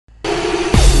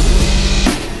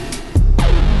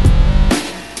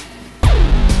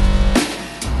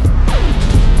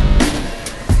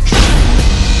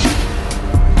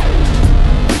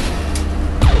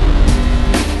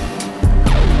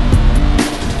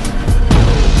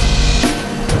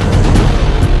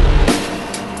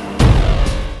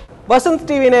Vasanth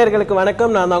TV நேயர்களுக்கு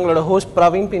வணக்கம். நான் உங்களோட ஹோஸ்ட்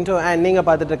பிரவீன் பின்டோ and நீங்க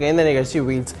பார்த்துட்டு இருக்க இந்த நிகழ்ச்சி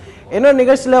வீல்ஸ். என்னோட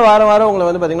நிகழ்ச்சியில வாரம் உங்களை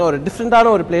வந்து பாத்தீங்கன்னா ஒரு டிஃபரெண்டான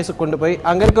ஒரு பிளேஸ்க்கு கொண்டு போய்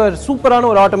அங்க இருக்க ஒரு சூப்பரான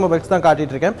ஒரு ஆட்டோமொபைல்ஸ் தான்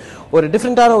காட்டிட்டு இருக்கேன். ஒரு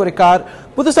டிஃபரெண்டான ஒரு கார்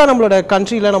புதுசா நம்மளோட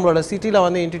கண்ட்ரில நம்மளோட சிட்டில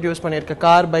வந்து இன்ட்ரோ듀ce பண்ணிருக்க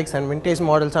car bikes and vintage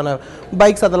மாடல்ஸான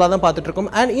bikes அதெல்லாம் தான் பார்த்துட்டு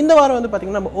இருக்கோம். அண்ட் இந்த வாரம் வந்து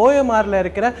பாத்தீங்கன்னா நம்ம OMRல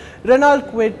இருக்கிற Renault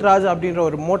Kwid அப்படின்ற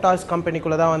ஒரு மோட்டார்ஸ்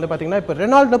கம்பெனிக்குள்ள தான் வந்து பாத்தீங்கன்னா இப்போ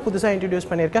Renaultல புதுசா இன்ட்ரோ듀ce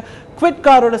பண்ணிருக்க Kwid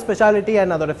காரோட ஸ்பெஷாலிட்டி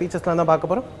அண்ட் அதோட ஃபீச்சர்ஸ்லாம் தான்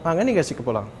பார்க்க போறோம். வாங்க நிகழ்ச்சிக்கு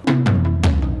போலாம்.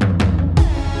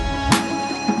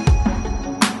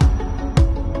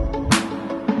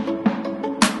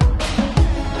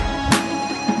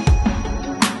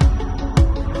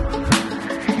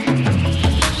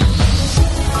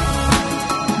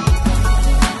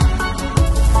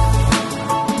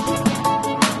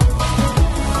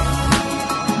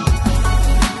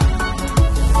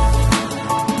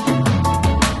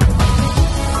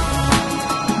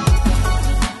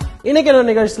 இன்னைக்கு என்ன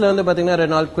நிகழ்ச்சியில் வந்து பார்த்தீங்கன்னா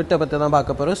Renault Kwid பற்றி தான்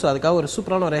பார்க்க போகிறோம். ஸோ அதுக்காக ஒரு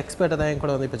சூப்பரான ஒரு எக்ஸ்பர்ட்டை தான் என்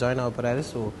கூட வந்து இப்போ ஜாயின் ஆக போகிறாரு.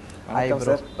 ஸோ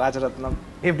சார் ராஜரத்னம்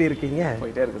எப்படி இருக்கீங்க?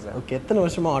 போயிட்டே இருக்கு சார். ஓகே, எத்தனை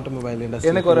வருஷமா ஆட்டோமொபைல் இண்டஸ்ட்ரி?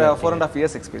 எனக்கு ஒரு 4.5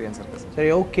 years எக்ஸ்பீரியன்ஸ் இருக்கு. சரி,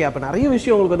 ஓகே. அப்போ நிறைய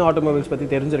விஷயம் உங்களுக்கு வந்து ஆட்டோமொபைல்ஸ் பற்றி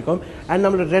தெரிஞ்சிருக்கும். அண்ட்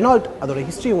நம்மளோட Renault அதோட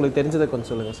ஹிஸ்ட்ரி உங்களுக்கு தெரிஞ்சதை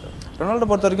கொஞ்சம் சொல்லுங்கள் சார். Renault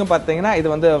பொறுத்த வரைக்கும் பார்த்தீங்கன்னா இது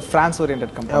வந்து ஃப்ரான்ஸ்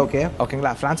ஓரியன்ட் கம்பெனி. ஓகே,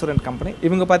 ஓகேங்களா. France orient company.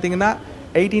 இவங்க பார்த்தீங்கன்னா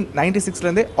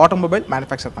 1896லேருந்தே ஆட்டோமொபைல்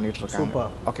மேனுஃபேக்சர் பண்ணிட்டு இருக்காங்க.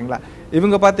 ஓகேங்களா.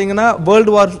 இவங்க பார்த்தீங்கன்னா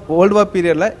வேர்ல்டு வார்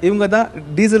பீரியட்ல இவங்க தான்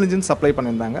டீசல் இன்ஜின் சப்ளை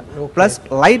பண்ணியிருந்தாங்க. ப்ளஸ்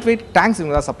லைட் வெயிட் டேங்க்ஸ்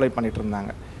இவங்க தான் சப்ளை பண்ணிட்டு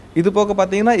இருந்தாங்க. இது போக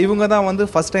பார்த்தீங்கன்னா இவங்க தான் வந்து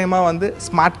ஃபர்ஸ்ட் டைமாக வந்து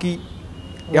smart key,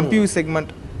 MPU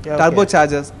segment, turbo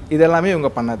chargers இது எல்லாமே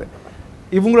இவங்க பண்ணது.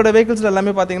 இவங்களோட வெஹிக்கிள்ஸ்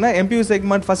எல்லாமே பார்த்தீங்கன்னா MPU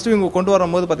செக்மெண்ட் ஃபர்ஸ்ட் இவங்க கொண்டு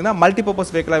வரும்போது பார்த்தீங்கன்னா மல்டி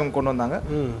பர்பஸ் வெஹிக்கிளாக இவங்க கொண்டு வந்தாங்க.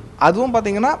 அதுவும்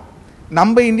பார்த்தீங்கன்னா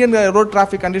நம்ம இந்தியன் ரோட்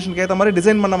டிராஃபிக் கண்டிஷனுக்கு ஏற்ற மாதிரி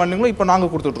டிசைன் பண்ண வண்டிங்களும் இப்போ நாங்கள்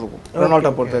கொடுத்துட்டு இருக்கோம்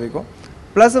Renaultை பொறுத்த வரைக்கும்.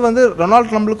 ப்ளஸ் வந்து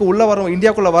Renault நம்மளுக்கு உள்ள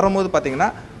இந்தியாவுக்குள்ள வரும்போது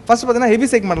பார்த்தீங்கன்னா ஃபர்ஸ்ட் பார்த்தீங்கன்னா ஹெவி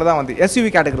செக்மெண்ட்ல தான் வந்து SUV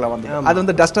கேட்டகரியில் வந்து அது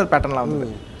வந்து டஸ்டர் பேட்டர்னில் வந்து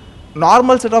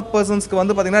நார்மல் செட் ஆஃப் பர்சன்ஸ்க்கு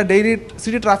வந்து பார்த்தீங்கன்னா டெய்லி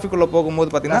சிட்டி டிராஃபிக் உள்ள போகும்போது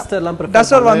பார்த்தீங்கன்னா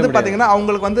டஸ்டர் வந்து பார்த்தீங்கன்னா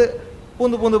அவங்களுக்கு வந்து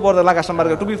பூந்து போகிறதெல்லாம் கஷ்டமா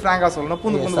இருக்கு. டு பி ஃப்ராங்கா சொல்லணும்,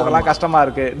 பூந்து போகிறதெல்லாம் கஷ்டமா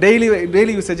இருக்கு.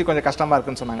 டெய்லி யூசேஜ் கொஞ்சம் கஷ்டமா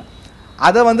இருக்குன்னு சொன்னாங்க.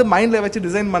 அதை வந்து மைண்டில் வச்சு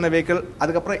டிசைன் பண்ண வெஹிக்கிள்,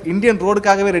 அதுக்கப்புறம் இந்தியன்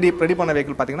ரோடுக்காகவே ரெடி பண்ண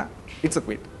வெஹிக்கிள் பார்த்தீங்கன்னா it's a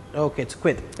Kwid. Okay, it's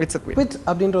Kwid. It's a Kwid. Kwid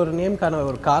அப்படின்ற ஒரு நேம்க்கான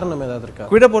ஒரு காரணம் ஏதாவது இருக்கா?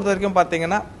 Kwid பொறுத்த வரைக்கும்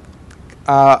பார்த்தீங்கன்னா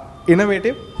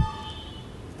இன்னோவேட்டிவ்,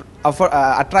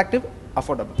 அட்ராக்டிவ்,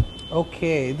 அஃபோர்டபுள்.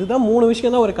 ஓகே, இதுதான் மூணு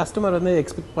விஷயம் தான் ஒரு கஸ்டமர் வந்து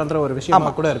எக்ஸ்பெக்ட் பண்ற ஒரு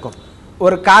விஷயமா கூட இருக்கும்.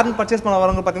 ஒரு கார் பர்ச்சேஸ் பண்ண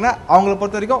வரவங்க பார்த்தீங்கன்னா அவங்கள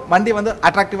பொறுத்த வரைக்கும் வண்டி வந்து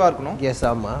அட்ராக்டிவா இருக்கணும். எஸ்,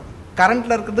 ஆமா.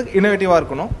 கரண்ட்ல இருக்கிறதுக்கு இன்னோவேட்டிவா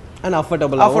இருக்கணும் அண்ட்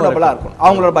அஃபோர்டபுளா இருக்கணும்.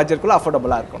 அவங்களோட பட்ஜெட்குள்ள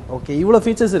அஃபோர்டபுளா இருக்கும். ஓகே, இவ்வளோ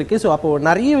ஃபீச்சர்ஸ் இருக்கு. ஸோ அப்போ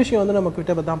நிறைய விஷயம் வந்து நம்ம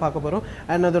Kwid தான் பார்க்க போறோம்.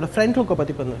 அண்ட் அதோட ஃப்ரண்ட் லுக்கை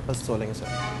பத்தி ஃபர்ஸ்ட் சொல்லுங்க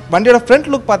சார். வண்டியோட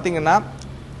ஃப்ரண்ட் லுக் பார்த்தீங்கன்னா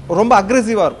ரொம்ப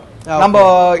அக்ரெசிவா இருக்கும். நம்ம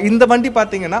இந்த வண்டி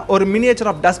பார்த்தீங்கன்னா ஒரு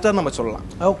மினியேச்சர் ஆஃப் டஸ்டர் நம்ம சொல்லலாம்.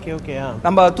 ஓகே.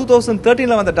 நம்ம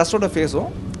 2013ல வந்த டஸ்டரோட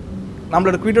ஃபேஸும்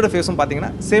நம்மளோட Kwidோட ஃபேஸும்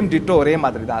பார்த்தீங்கன்னா சேம் டிட்டோ ஒரே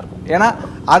மாதிரி தான் இருக்கும். ஏன்னா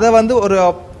அதை வந்து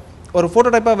ஒரு ஃபோட்டோ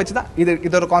டைப்பாக வச்சு தான்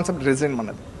இதோட கான்செப்ட் டிசைன்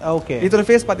பண்ணது. ஓகே, இதோட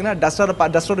ஃபேஸ் பார்த்தீங்கன்னா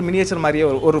டஸ்டரோட மினியேச்சர் மாதிரியே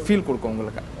ஒரு ஃபீல் கொடுக்கும்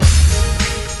உங்களுக்கு.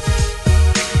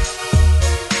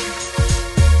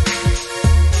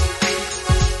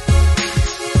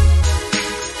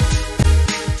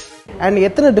 அண்ட்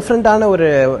எத்தனை டிஃப்ரெண்டான ஒரு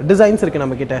டிசைன்ஸ் இருக்கு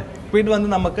நம்ம கிட்ட? Kwid வந்து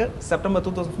நமக்கு செப்டம்பர்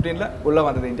 2015ல உள்ள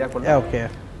வந்தது இந்தியாக்குள்ள. ஓகே,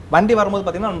 வண்டி வரும்போது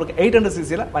பார்த்தீங்கன்னா நமக்கு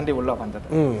 800cc வண்டி உள்ள வந்தது.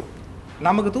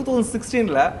 நமக்கு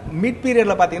 2016ல மிட்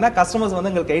பீரியட்ல பாத்தீங்கன்னா கஸ்டமர்ஸ் வந்து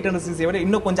உங்களுக்கு 800cc விட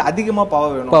இன்னும் கொஞ்சம் அதிகமா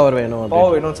பவர்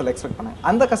வேணும்னு சொல்லி எக்ஸ்பெக்ட் பண்ணாங்க.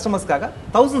 அந்த கஸ்டமர்ஸ்க்காக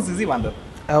 1000cc வந்தது.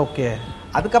 ஓகே,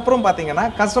 அதுக்கப்புறம் பாத்தீங்கன்னா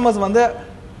கஸ்டமர்ஸ் வந்து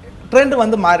ட்ரெண்ட்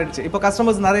வந்து மாறிடுச்சு. இப்போ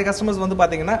நிறைய கஸ்டமர்ஸ் வந்து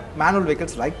பாத்தீங்கன்னா மேனுவல்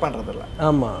வெஹிக்கிள்ஸ் லைக் பண்றது இல்ல.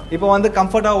 ஆமா, இப்போ வந்து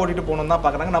கம்ஃபர்ட்டா ஓட்டிட்டு போகணும் தான்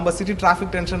பாக்குறாங்க. நம்ம சிட்டி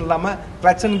டிராஃபிக் டென்ஷன் இல்லாம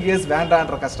clutch and gears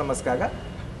வேண்டான்ற கஸ்டமர்ஸ்க்காக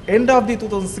end of the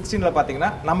 2016ல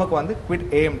பாத்தீங்கன்னா நமக்கு வந்து Kwid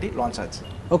AMT லான்ச் ஆச்சு.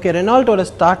 ஓகே, Renaultோட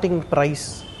ஸ்டார்டிங் பிரைஸ்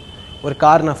ஒரு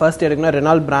கார் நான் ஃபர்ஸ்ட் எடுக்கணும்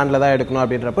Renault பிராண்ட்ல தான் எடுக்கணும்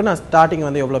அப்படின்றப்ப நான் ஸ்டார்டிங்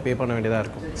வந்து எவ்வளவு பே பண்ண வேண்டியதா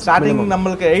இருக்கும்? ஸ்டார்டிங்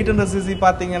நம்மளுக்கு 800cc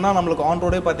பாத்தீங்கன்னா நம்மளுக்கு ஆன்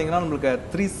ரோடே பாத்தீங்கன்னா நம்மளுக்கு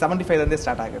 375ல இருந்தே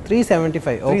ஸ்டார்ட் ஆகுது.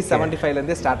 375ல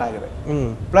இருந்தே ஸ்டார்ட் ஆகுது.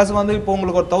 பிளஸ் வந்து இப்போ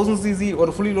உங்களுக்கு ஒரு 1000cc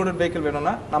ஒரு ஃபுல்லி லோடட் வெஹிக்கிள்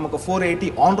வேணும்னா நமக்கு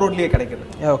 480 ஆன் ரோட்லயே கிடைக்குது.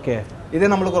 ஓகே, இதே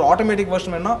நம்மளுக்கு ஒரு ஆட்டோமேட்டிக்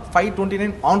வெர்ஷன் வேணும்னா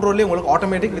 529 ஆன் ரோட்லயே உங்களுக்கு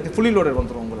ஆட்டோமேட்டிக் வித் ஃபுல்லி லோடட்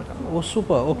வந்துரும் உங்களுக்கு. ஓ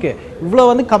சூப்பர். ஓகே,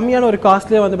 இவ்வளவு வந்து கம்மியான ஒரு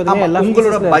காஸ்ட்லயே வந்து பாத்தீங்கன்னா எல்லா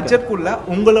உங்களோட பட்ஜெட்க்குள்ள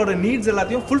உங்களோட நீட்ஸ்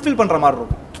எல்லாத்தையும் ஃபுல்ஃபில் பண்ற மாதிரி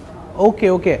இருக்கும்.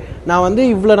 ஓகே, நான் வந்து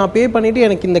இவ்வளோ நான் பே பண்ணிட்டு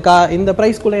எனக்கு இந்த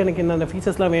பிரைஸ்க்குள்ள எனக்கு இந்த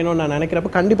ஃபீச்சர்ஸ்லாம் வேணும்னு நான் நினைக்கிறப்ப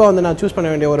கண்டிப்பா வந்து நான் சூஸ் பண்ண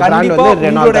வேண்டிய ஒரு பிராண்ட் வந்து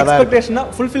Renault தான். எக்ஸ்பெக்டேஷனை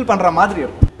ஃபுல்ஃபில் பண்ற மாதிரி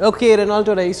இருக்கும். ஓகே,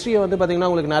 Renaultோட ஹிஸ்டரியை வந்து பாத்தீங்கன்னா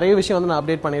உங்களுக்கு நிறைய விஷயம் வந்து நான்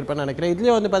அப்டேட் பண்ணியிருப்பேன்னு நினைக்கிறேன்.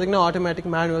 இதுலயே வந்து பாத்தீங்கன்னா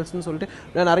ஆட்டோமேட்டிக் மேனுவல்ஸ்னு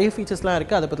சொல்லிட்டு நிறைய ஃபீச்சர்ஸ்லாம்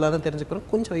இருக்கு. அதை பத்திலாம் தான் தெரிஞ்சுக்கிறோம்.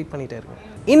 கொஞ்சம் வெயிட் பண்ணிட்டே இருக்கும்.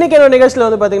 இன்னைக்கு என்னோட நிகழ்ச்சியில்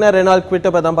வந்து பாத்தீங்கன்னா Renault Kwid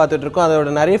தான் பார்த்துட்டு இருக்கோம்.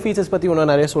 அதோட நிறைய ஃபீச்சர்ஸ் பத்தி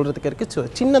இன்னும் நிறைய சொல்றதுக்கு இருக்கு. ஸோ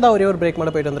சின்னதாக ஒரே ஒரு பிரேக்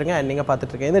மட்டும் போயிட்டு வந்துருங்க. அண்ட் நீங்க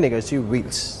பார்த்துட்டு இருக்கேன் இந்த நிகழ்ச்சி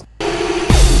வீல்ஸ்.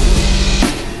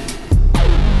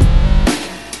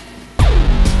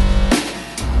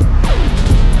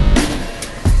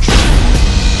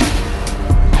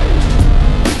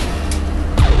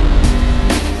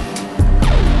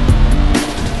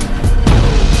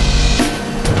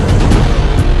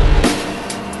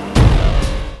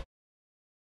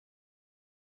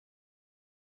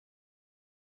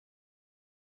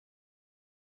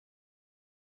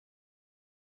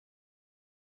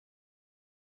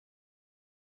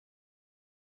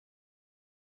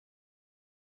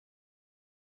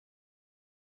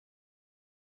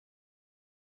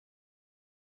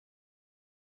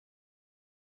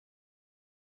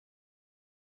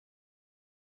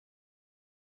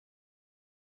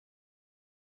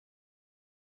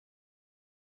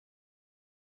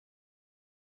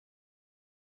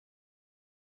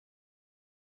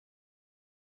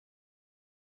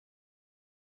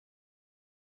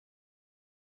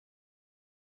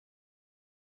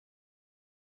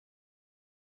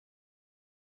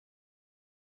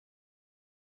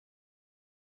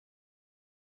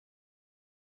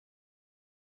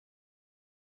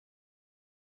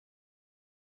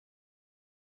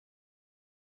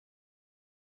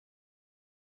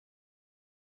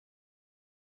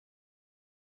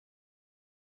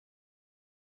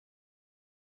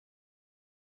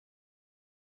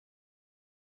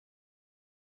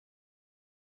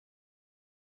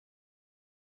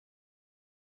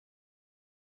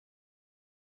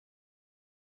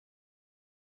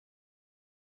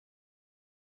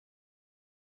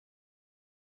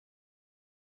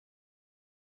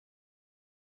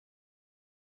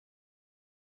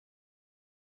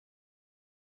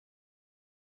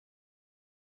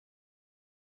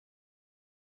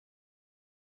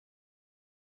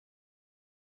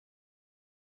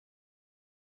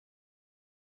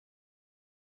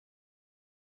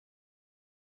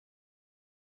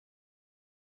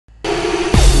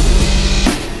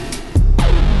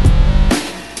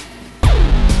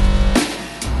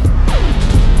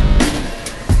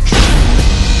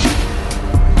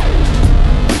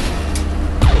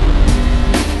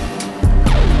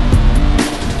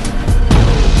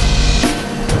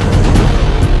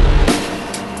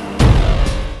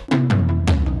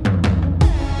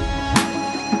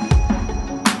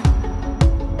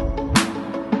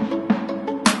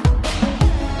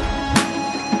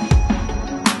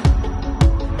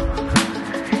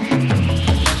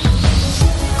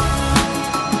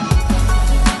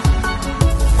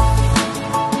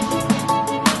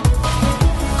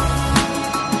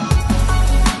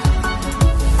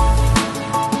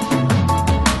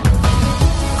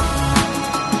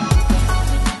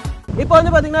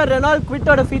 வந்து பாத்தீங்கன்னா Renault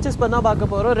Kwidோட ஃபீச்சர்ஸ் பத்தி தான்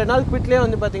பார்க்க போறோம். Renault Kwidலயே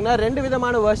வந்து பாத்தீங்கன்னா ரெண்டு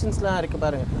விதமான வெர்ஷன்ஸ்லாம் இருக்கு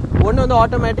பாருங்க. ஒன்னு வந்து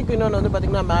ஆட்டோமேட்டிக், இன்னொன்னு வந்து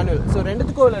பாத்தீங்கன்னா மேனுவல். சோ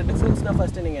ரெண்டுத்துக்கும் உள்ள டிஃபரன்ஸ்னா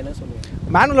ஃபர்ஸ்ட் நீங்க என்ன சொல்லுவீங்க?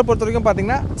 மேனுவலை பொறுத்த வரைக்கும்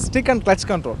பாத்தீங்கன்னா ஸ்டிக் அண்ட் கிளட்ச்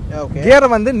கண்ட்ரோல். கியரை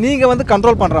வந்து நீங்க வந்து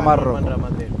கண்ட்ரோல் பண்ற மாதிரி இருக்கும்.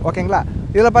 ஓகேங்களா?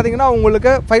 இதில் பார்த்தீங்கன்னா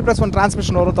உங்களுக்கு 5+1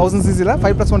 டிரான்ஸ்மிஷன் வரும். 1000cc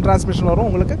 5+1 டிரான்ஸ்மிஷன் வரும்.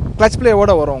 உங்களுக்கு கிளட்ச்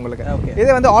பிளேயோட வரும் உங்களுக்கு.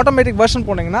 இதே வந்து ஆட்டோமேட்டிக் வெர்ஷன்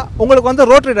போனீங்கன்னா உங்களுக்கு வந்து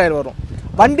ரோட்டரி டிரைவ் வரும்.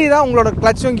 வண்டி தான் உங்களோட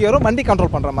கிளச்சும் கியரும் வண்டி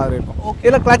கண்ட்ரோல் பண்ணுற மாதிரி இருக்கும்.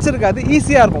 இதில் கிளச் இருக்காது,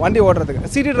 ஈஸியாக இருக்கும் வண்டி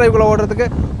ஓட்டுறதுக்கு. சிட்டி டிரைவ்ல ஓட்டுறதுக்கு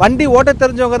வண்டி ஓட்ட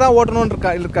தெரிஞ்சவங்க தான் ஓட்டணும்னு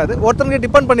இருக்காது, ஒருத்தருக்கு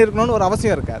டிபெண்ட் பண்ணியிருக்கணும்னு ஒரு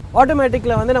அவசியம் இருக்காது.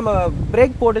 ஆட்டோமேட்டிக்கில் வந்து நம்ம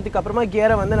பிரேக் போட்டதுக்கு அப்புறமா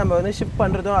கியரை வந்து நம்ம வந்து ஷிஃப்ட்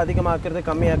பண்ணுறதும் அதிகமாக்குறது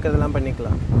கம்மியாக்குறதுலாம்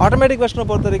பண்ணிக்கலாம். ஆட்டோமேட்டிக் வெர்ஷனை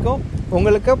பொறுத்த வரைக்கும்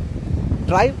உங்களுக்கு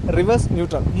டிரைவ், ரிவர்ஸ்,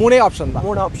 நியூட்ரல் மூணு ஆப்ஷன்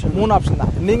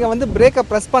தான். நீங்கள் வந்து பிரேக்கை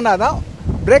ப்ரெஸ் பண்ணாதான்,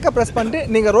 பிரேக்கை ப்ரெஸ் பண்ணிட்டு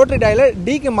நீங்கள் ரோட்டரி டயலை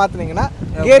டிக்கு மாற்றினீங்கன்னா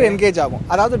கியர் என்கேஜ் ஆகும்,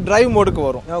 அதாவது டிரைவ் மோடுக்கு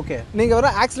வரும். ஓகே, நீங்கள் வர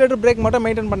ஆக்சிலேட்டர் பிரேக் மட்டும்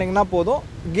மெயின்டைன் பண்ணீங்கன்னா போதும்.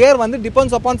 கியர் வந்து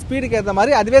டிபெண்ட்ஸ் அப்பான் ஸ்பீடுக்கு ஏற்ற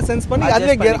மாதிரி அதுவே சென்ஸ் பண்ணி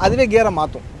அதுவே கியரை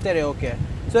மாற்றும். சரி, ஓகே.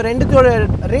 ஸோ ரெண்டுத்தோட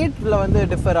ரேட்டில் வந்து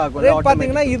டிஃபர் ஆகும். ரேட்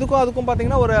பார்த்தீங்கன்னா இதுக்கும் அதுக்கும்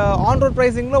பார்த்தீங்கன்னா ஒரு ஆன் ரோட்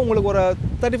ப்ரைஸிங்கில் உங்களுக்கு ஒரு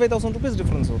 35,000 rupees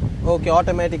டிஃப்ரென்ஸ் வரும். Okay,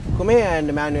 ஆட்டோமேட்டிக்குமே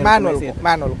and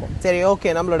மேனுவலுக்கும். சரி, ஓகே.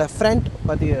 நம்மளோட ஃப்ரண்ட்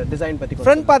பற்றி டிசைன் பற்றி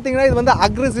ஃப்ரண்ட் பார்த்தீங்கன்னா இது வந்து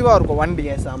அக்ரெசிவாக இருக்கும் வண்டி.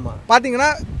 எஸ், ஆமாம்.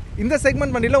 பார்த்தீங்கன்னா இந்த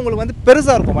செக்மெண்ட் வண்டியில் உங்களுக்கு வந்து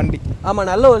பெருசாக இருக்கும் வண்டி. ஆமாம்,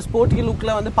 நல்ல ஒரு ஸ்போர்ட்டி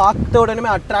லுக்கில் வந்து பார்த்த உடனே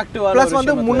அட்ராக்டிவாக. ப்ளஸ்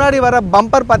வந்து முன்னாடி வர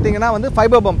பம்பர் பார்த்தீங்கன்னா வந்து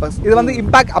ஃபைபர் பம்பர்ஸ். இது வந்து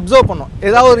இம்பாக்ட் அப்சர்வ் பண்ணும்.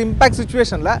 ஏதாவது ஒரு இம்பாக்ட்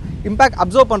சுச்சுவேஷனில் இம்பாக்ட்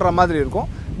அப்சர்வ் பண்ணுற மாதிரி இருக்கும்.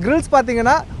 கிரில்ஸ்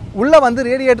பார்த்தீங்கன்னா உள்ள வந்து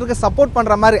ரேடியேட்டருக்கு சப்போர்ட்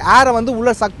பண்ற மாதிரி, ஏரை வந்து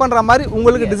உள்ள சக் பண்ற மாதிரி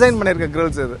உங்களுக்கு டிசைன் பண்ணிருக்க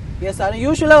கிரில்ஸ் இது. எஸ், அது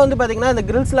யூசுவலா வந்து பாத்தீங்கன்னா இந்த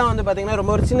கிரில்ஸ்லாம் வந்து பாத்தீங்கன்னா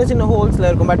ரொம்ப ஒரு சின்ன சின்ன ஹோல்ஸ்ல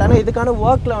இருக்கும். பட் ஆனா இதுக்கான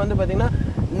ஒர்க்ல வந்து பாத்தீங்கன்னா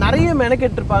நிறைய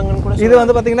மெனக்கெட்டு இருப்பாங்கன்னு கூட. இது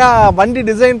வந்து பாத்தீங்கன்னா வண்டி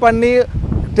டிசைன் பண்ணி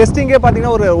டெஸ்டிங்கே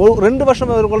பாத்தீங்கன்னா ஒரு 2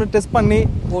 வருஷம் டெஸ்ட் பண்ணி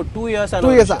 2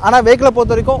 இயர்ஸ். ஆனா வெஹிக்கிளை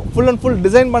பொறுத்த வரைக்கும் ஃபுல் அண்ட் ஃபுல்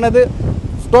டிசைன் பண்ணது,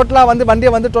 டோட்டலா வந்து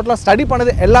வண்டியை வந்து டோட்டலா ஸ்டடி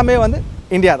பண்ணது எல்லாமே வந்து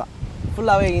இந்தியா தான்.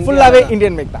 ஃபுல்லாவே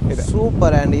இந்தியன் மேக் தான் இது.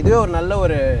 சூப்பர். அண்ட் இதுவே ஒரு நல்ல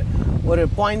ஒரு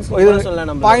பாயிண்ட்ஸ் சொல்லலாம்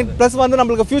நம்ம. பாயிண்ட் ப்ளஸ் வந்து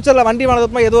நமக்கு ஃபியூச்சர்ல வண்டி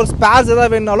வாங்குறதுக்கு ஏதோ ஒரு ஸ்பேர்ஸ்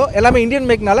ஏதாவது வேணும்னாலும் எல்லாமே இந்தியன்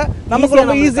மேக்னால நமக்கு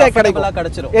ரொம்ப ஈஸியா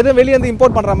கிடைச்சிரும். எதுவும் வெளியே வந்து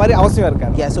இம்போர்ட் பண்ற மாதிரி அவசியம்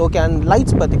இருக்காது. S, okay. அண்ட்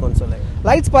லைட்ஸ் பத்தி கொஞ்சம் சொல்லுங்க.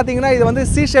 லைட்ஸ் பாத்தீங்கன்னா இது வந்து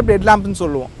சி ஷேப்ட் ஹெட் லாம்ப்னு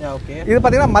சொல்லுவோம். ஓகே, இது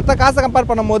பாத்தீங்கன்னா மற்ற காசை கம்பேர்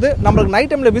பண்ணும்போது நம்மளுக்கு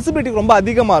நைட் டைம்ல விசிபிலிட்டி ரொம்ப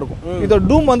அதிகமா இருக்கும். இதோட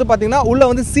டூம் வந்து பாத்தீங்கன்னா உள்ள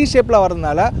வந்து சி ஷேப்ல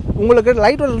வரதுனால உங்களுக்கு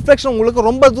லைட்டோட ரிஃப்ளெக்ஷன் உங்களுக்கு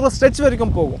ரொம்ப தூரம் ஸ்ட்ரெச்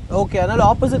வரைக்கும் போகும். ஓகே, அதனால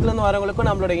ஆப்போசிட்ல இருந்து வரவங்களுக்கும்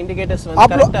நம்மளோட இண்டிகேட்டர்ஸ்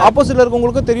வந்து ஆப்போசிட்ல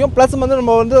இருக்கவங்களுக்கும் தெரியும். பிளஸ் வந்து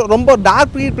நம்ம வந்து ரொம்ப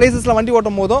டார்க் பிளேசஸ்ல வண்டி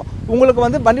ஓட்டும் போதும் உங்களுக்கு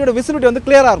வந்து வண்டியோட விசிபிலிட்டி வந்து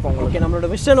கிளியரா இருக்கும். ஓகே, நம்மளோட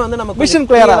விஷன் வந்து நமக்கு விஷன்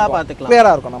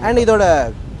கிளியரா இருக்கும். அண்ட் இதோட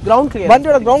கிரவுண்ட் கிளியரன்ஸ்,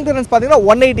 வண்டியோட கிரவுண்ட் கிளியரன்ஸ் பாத்தீங்கன்னா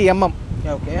 180 mm.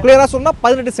 ஓகே, கிளியரா சொன்னா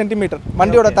 18 சென்டிமீட்டர்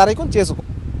வண்டியோட தரைக்கும் சேஸுக்கும்.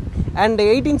 அண்ட்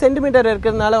 18 சென்டிமீட்டர்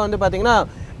இருக்கிறதுனால வந்து பாத்தீங்கன்னா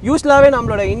யூஸ்வலாவே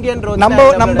நம்மளோட இந்தியன் ரோட்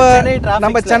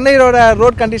நம்ம சென்னையோட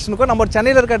ரோட் கண்டிஷனுக்கும் நம்ம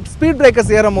சென்னையில இருக்க ஸ்பீட்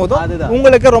பிரேக்கர்ஸ் ஏறும் போதும்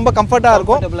உங்களுக்கு ரொம்ப கம்ஃபர்ட்டா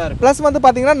இருக்கும். பிளஸ் வந்து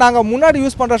பாத்தீங்கன்னா நாங்க முன்னாடி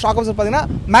யூஸ் பண்ற ஷாக் அப்சர்வர் பாத்தீங்கன்னா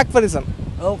மேக்ஃபெரிசன்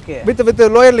ஓகே வித்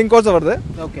லோயர் லிங்கோஸ் வருது.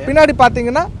 பின்னாடி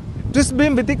பாத்தீங்கன்னா ட்விஸ்ட்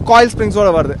பீம் வித் காயில் ஸ்ப்ரிங்ஸோட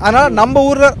வருது. அதனால நம்ம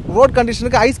ஊர்ல ரோட்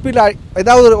கண்டிஷனுக்கு ஹை ஸ்பீட்ல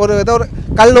ஏதாவது ஒரு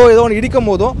கல்லோ ஏதோ ஒன்று இடிக்கும்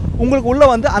போதும் உங்களுக்கு உள்ள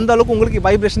வந்து அந்த அளவுக்கு உங்களுக்கு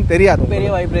வைப்ரேஷன் தெரியாது,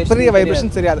 பெரிய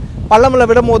வைப்ரேஷன் தெரியாது. பள்ளமில்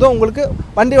விடும் போதும் உங்களுக்கு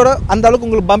வண்டியோட அந்த அளவுக்கு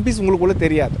உங்களுக்கு பம்பிஸ் உங்களுக்கு உள்ள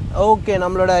தெரியாது. ஓகே,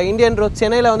 நம்மளோட இந்தியன் ரோட்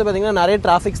சென்னையில் வந்து பார்த்தீங்கன்னா நிறைய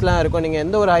டிராஃபிக்ஸ்லாம் இருக்கும். நீங்கள்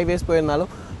எந்த ஒரு ஹைவேஸ்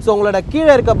போயிருந்தாலும் ஸோ உங்களோட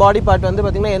கீழே இருக்க பாடி பார்ட் வந்து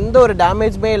பார்த்தீங்கன்னா எந்த ஒரு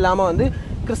டேமேஜ்மே இல்லாமல் வந்து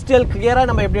கிறிஸ்டல் கிளியரா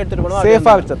நம்ம எப்படி எடுத்துட்டு போறோம்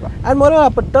சேஃபா வச்சிரலாம். அண்ட் மோரோவர்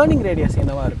அப்ப டர்னிங் ரேடியஸ்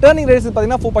என்னவா இருக்கு? டர்னிங் ரேடியஸ்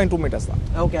பாத்தீங்கன்னா 4.2 மீட்டர்ஸ் தான்.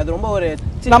 ஓகே, அது ரொம்ப ஒரு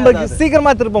நமக்கு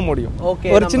சீக்கிரமா திருப்ப முடியும்.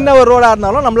 ஒரு சின்ன ஒரு ரோடா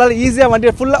இருந்தாலும் நம்மளால ஈஸியா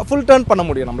வண்டியை ஃபுல் டர்ன் பண்ண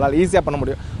முடியும். நம்மளால ஈஸியா பண்ண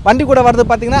முடியும். வண்டி கூட வரது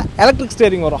பாத்தீங்கன்னா எலக்ட்ரிக்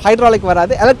ஸ்டீரிங் வரும், ஹைட்ராலிக்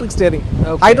வராது. எலக்ட்ரிக் ஸ்டீரிங்,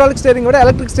 ஹைட்ராலிக் ஸ்டீரிங் விட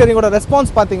எலக்ட்ரிக் ஸ்டீரிங்கோட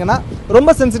ரெஸ்பான்ஸ் பாத்தீங்கன்னா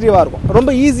ரொம்ப சென்சிட்டிவா இருக்கும்,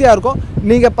 ரொம்ப ஈஸியா இருக்கும்.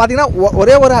 நீங்க பாத்தீங்கன்னா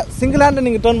ஒரே ஒரு சிங்கிள் ஹேண்ட்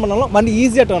நீங்க டர்ன் பண்ணாலும் வண்டி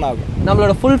ஈஸியா டர்ன் ஆகும்.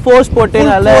 நம்மளோட ஃபுல் ஃபோர்ஸ் போட்டு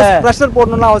நல்ல பிரஷர்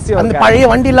போடணும்னு அவசியம். அந்த பழைய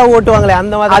வண்டி எல்லாம் ஓட்டுவாங்களே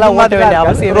அந்த மாதிரி ஓட்ட வேண்டிய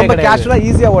அவசியம் ரொம்ப கேஷுவலா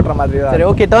ஈஸியா ஓட்டுற மாதிரி. சரி,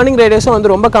 ஓகே. டர்னிங் ரேடியஸும்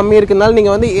வந்து ரொம்ப கம்மி இருக்குனால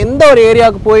நீங்க வந்து எந்த ஒரு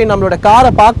ஏரியாவுக்கு போய் நம்மளோட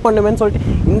காரை பார்க் பண்ணுவேன்னு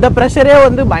சொல்லிட்டு இந்த ப்ரெஷரே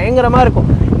வந்து பயங்கரமா இருக்கும்.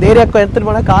 இந்த ஏரியாவுக்கு எடுத்துட்டு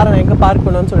போனால் காரை எங்கே பார்க்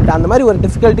பண்ணணும்னு சொல்லிட்டு அந்த மாதிரி ஒரு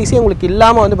டிஃபிகல்ட்டிஸே உங்களுக்கு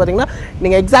இல்லாமல் வந்து பார்த்தீங்கன்னா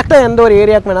நீங்கள் எக்ஸாக்டாக எந்த ஒரு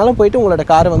ஏரியாவுக்கு வேணாலும் போயிட்டு உங்களோட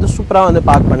காரை வந்து சூப்பராக வந்து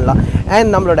பார்க் பண்ணலாம். அண்ட்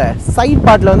நம்மளோட சைட்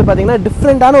பார்ட்டில் வந்து பார்த்தீங்கன்னா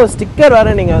டிஃப்ரெண்டான ஒரு ஸ்டிக்கர்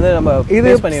வேறு நீங்கள் வந்து நம்ம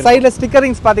இது சைடில்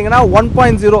ஸ்டிக்கரிங்ஸ் பார்த்தீங்கன்னா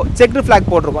 1.0 செக்டு ஃபிளாக்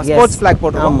போட்டிருக்கோம், ஸ்போர்ட்ஸ் ஃபிளாக்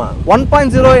போட்டிருக்கோம்.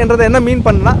 1.0 என்றது என்ன மீன்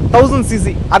பண்ணுன்னா 1000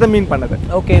 cc அதை மீன் பண்ணுது.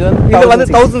 ஓகே, இது வந்து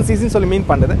 1000 cc சொல்லி மீன்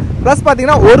பண்ணுது. ப்ளஸ்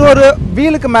பார்த்தீங்கன்னா ஒரு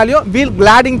வீலுக்கு மேலேயும் வீல்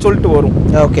கிளாடிங் சொல்லிட்டு வரும்.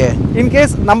 ஓகே,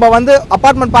 இன்கேஸ் நம்ம வந்து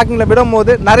அபார்ட்மெண்ட் பார்க்கிங்ல விடும்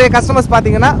போது நிறைய கஸ்டமர்ஸ்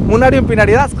பாத்தீங்கன்னா முன்னாடியும்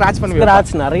பின்னாடி தான் ஸ்கிராட்ச் பண்ணுவீங்க.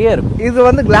 ஸ்கிராட்ச் நிறைய இருக்கும். இது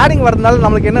வந்து கிளாடிங் வரதுனால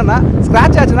நமக்கு என்னன்னா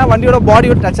ஸ்கிராட்ச் ஆச்சுன்னா வண்டியோட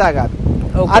பாடியோட டச் ஆகாது.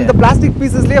 அந்த பிளாஸ்டிக்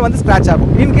பீசஸ்லயே வந்து ஸ்கிராட்ச் ஆகும்.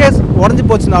 இன்கேஸ் உடஞ்சு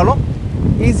போச்சுனாலும்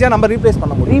ஈஸியா நம்ம ரீப்ளேஸ்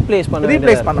பண்ண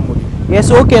முடியும்.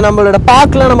 எஸ் ஓகே நம்மளோட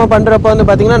பார்க்லாம் நம்ம பண்ணுறப்ப வந்து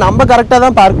பார்த்தீங்கன்னா நம்ம கரெக்டாக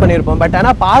தான் பார்க் பண்ணியிருப்போம். பட்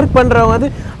ஆனால் பார்க் பண்ணுறவங்க வந்து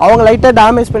அவங்க லைட்டாக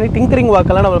டேமேஜ் பண்ணி டிங்கரிங்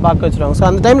ஒர்க்கெல்லாம் நம்ம பார்க்க வச்சுருவாங்க. ஸோ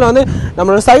அந்த டைமில் வந்து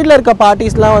நம்மளோட சைடில் இருக்க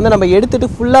பார்ட்டிஸ்லாம் வந்து நம்ம எடுத்துட்டு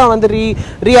ஃபுல்லாக வந்து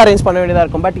ரீஅரேஞ்ச் பண்ண வேண்டியதாக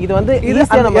இருக்கும். பட் இது வந்து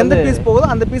எந்த பீஸ் போகுதோ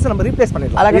அந்த பீஸை நம்ம ரீப்ளேஸ்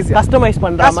பண்ணிடலாம், அழகாக கஸ்டமைஸ்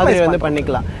பண்ணுற மாதிரி வந்து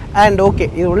பண்ணிக்கலாம். அண்ட் ஓகே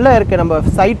இது உள்ளே இருக்க நம்ம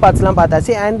சைட் பார்ட்ஸ்லாம்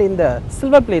பார்த்தாச்சு. அண்ட் இந்த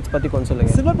சில்வர் பிளேட்ஸ் பற்றி கொஞ்சம்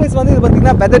சொல்லுங்கள். சில்வர் பிளேட்ஸ் வந்து இது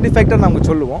பார்த்தீங்கன்னா வெதர் டிஃபெக்டர் நம்ம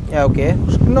சொல்லுவோம். ஓகே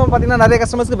இன்னும் பார்த்தீங்கன்னா நிறைய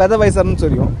கஸ்டமர்ஸ்க்கு வெதர் வைசர்னு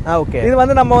சொல்லுவோம். ஓகே இது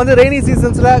வந்து நம்ம வந்து ரெய்னி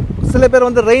சீசன்ஸ்ல சில பேர்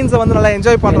வந்து ரெயின்ஸை வந்து நல்லா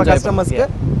என்ஜாய் பண்ற கஸ்டமர்ஸ்க்கு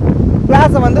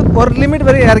கிளாஸை வந்து ஒரு லிமிட்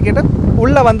வரை இறக்கிட்டு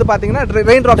உள்ள வந்து பாத்தீங்கன்னா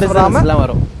ரெயின் ட்ராப்ஸ் வராம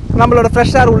வரும், நம்மளோட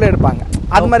ஃப்ரெஷ் ஏர் உள்ள எடுப்பாங்க.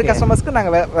 அது மாதிரி கஸ்டமர்ஸ்க்கு நாங்க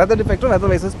வெதர் டிஃபெக்டும்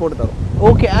வெதர் வைசர்ஸ் போட்டு தரோம்.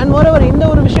 ஓகே அண்ட் மோரோவர் இந்த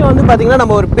ஒரு விஷயம் வந்து பாத்தீங்கன்னா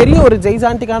நம்ம ஒரு பெரிய ஒரு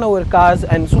ஜெய்சாண்டிக்கான ஒரு கார்ஸ்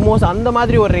அண்ட் சுமோஸ் அந்த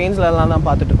மாதிரி ஒரு ரேஞ்ச்ல எல்லாம் தான்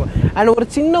பார்த்துட்டு இருக்கோம். அண்ட் ஒரு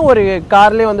சின்ன ஒரு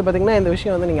கார்லேயே வந்து பாத்தீங்கன்னா இந்த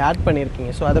விஷயம் வந்து நீங்க ஆட்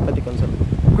பண்ணியிருக்கீங்க. ஸோ அதை பத்தி கொஞ்சம் சொல்லுங்க.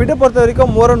 குவிட்டை பொறுத்த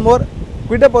வரைக்கும் மோர் அண்ட் மோர்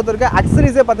குவிட்டை பொறுத்த வரைக்கும்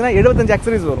அக்சரிஸே பார்த்தீங்கன்னா 75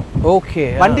 அக்சரிஸ் வரும். ஓகே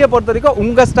வண்டியை பொறுத்த வரைக்கும்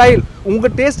உங்க ஸ்டைல் உங்க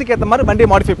டேஸ்ட்டுக்கு ஏற்ற மாதிரி வண்டியை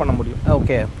மாடிஃபை பண்ண முடியும்.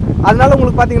 ஓகே அதனால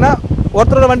உங்களுக்கு பார்த்தீங்கன்னா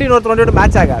ஒருத்தரோட வண்டி இன்னொருத்தர் வண்டியோட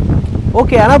மேட்ச் ஆகாது.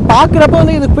 ஓகே ஆனால் பார்க்குறப்ப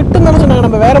வந்து இது ஃபிட்டுன்னு தானே சொன்னாங்க,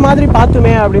 நம்ம வேற மாதிரி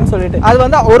பார்த்துமே அப்படின்னு சொல்லிட்டு அது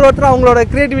வந்து ஒருத்தர் அவங்களோட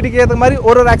கிரியேட்டிவிட்டிக்கு ஏற்ற மாதிரி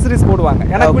ஒரு அக்சரிஸ் போடுவாங்க.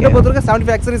 ஏன்னா குவிட்டை பொறுத்த வரைக்கும்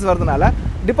 75 அக்சரிஸ் வரதுனால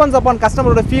டிபெண்ட்ஸ் அப்பான்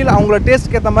கஸ்டமரோட ஃபீல் அவங்களோட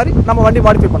டேஸ்ட்டுக்கு ஏற்ற மாதிரி நம்ம வண்டி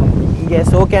மாடிஃபை பண்ண முடியும்.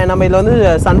 எஸ் ஓகே நம்ம இதில் வந்து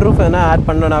சன்ரூஃப் என்ன ஆட்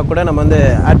பண்ணோன்னா கூட நம்ம வந்து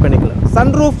ஆட் பண்ணிக்கலாம்.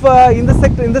 சன்ரூஃப் இந்த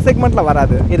செக்மெண்ட்ல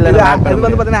வராது. இதுல இது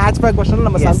வந்து பாத்தீங்கன்னா ஹேட்ச்பேக் வெர்ஷன்ல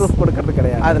நம்ம சன்ரூஃப் கொடுக்கிறது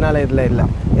கிடையாது, அதனால இதுல இல்ல.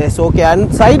 எஸ் ஓகே அண்ட்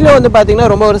சைடுல வந்து பாத்தீங்கன்னா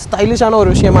ரொம்ப ஒரு ஸ்டைலிஷான ஒரு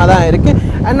விஷயமா தான் இருக்கு.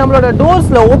 அண்ட் நம்மளோட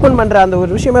டோர்ஸ்ல ஓபன் பண்ற அந்த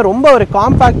ஒரு விஷயமே ரொம்ப ஒரு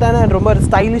காம்பாக்டான ரொம்ப ஒரு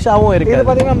ஸ்டைலிஷாவும் இருக்கு. இது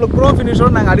பாத்தீங்கன்னா நம்ம க்ரோம்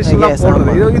ஃபினிஷோட நாங்க அடிஷனலா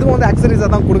போடுறோம். இது வந்து அக்சரிஸா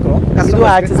தான் கொடுக்கிறோம்.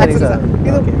 இதுவும் accessories.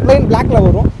 இது plain blackல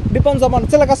வரும். டிபெண்ட்ஸ் அப்பான்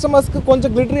சில கஸ்டமர்ஸ்க்கு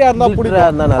கொஞ்சம் கிளிட்டரியா இருந்தா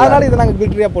பிடிக்கும், அதனால இத நாங்க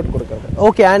கிளிட்டரியா போட்டு கொடுக்கிறோம்.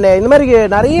 ஓகே அண்ட் இந்த மாதிரி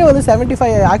நிறைய வந்து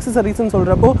 75 ஆக்சசரிஸ்னு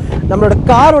சொல்றப்போ நம்மளோட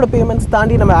காரோட பேமெண்ட்ஸ்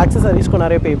தாண்டி நம்ம ஆக்சசரிஸ்க்கு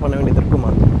நிறைய பே பண்ண வேண்டியது இருக்குமா?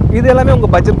 இது எல்லாமே உங்க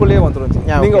பட்ஜெட்குள்ளேயே வந்துரும்.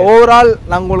 நீங்க ஓவரால்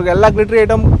நாங்க உங்களுக்கு எல்லா கிளிட்டரி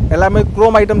ஐட்டம் எல்லாமே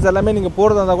குரோம் ஐட்டம்ஸ் எல்லாமே நீங்க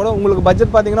போடுறதா இருந்தா கூட உங்களுக்கு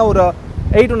பட்ஜெட் பாத்தீங்கன்னா ஒரு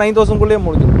 8 to 9,000 குள்ளேயே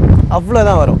முடிஞ்சிடும்.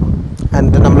 அவ்வளவுதான் வரும்.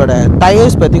 அண்ட் நம்மளோட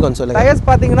டயர்ஸ் பத்தி கொஞ்சம் சொல்லுங்க. டயர்ஸ்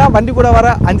பாத்தீங்கன்னா வண்டி கூட வர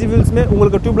 5 வீல்ஸ்மே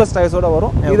உங்களுக்கு டியூப்லெஸ் டயர்ஸோட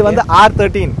வரும். இது வந்து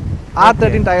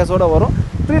R13 டயர்ஸோட வரும்.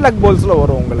 3 லக் போல்ஸ்ல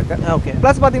வரும் உங்களுக்கு. ஓகே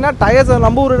ப்ளஸ் பாத்தீங்கன்னா டயர்ஸ்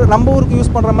நம்ம ஊருக்கு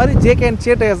யூஸ் பண்ற மாதிரி JK and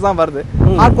Che டயர்ஸ் தான் வருது.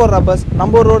 ஹார்ட்கோர் ரப்பர்ஸ்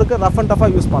நம்ம ஊர் ரோடுக்கு ரஃப் அண்ட் டஃபா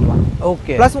யூஸ் பண்ணலாம்.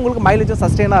 ஓகே ப்ளஸ் உங்களுக்கு மைலேஜ்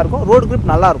சஸ்டெயினா இருக்கும், ரோட் grip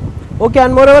நல்லா இருக்கும். ஓகே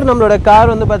அண்ட் மோரோவர் நம்மளோட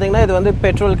கார் வந்து பாத்தீங்கன்னா இது வந்து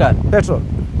பெட்ரோல்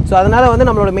ஸோ அதனால வந்து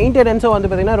நம்மளோட மெயின்டெனன்ஸும் வந்து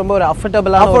பார்த்தீங்கன்னா ரொம்ப ஒரு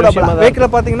அஃபோர்டபுளான வெஹிக்கிள்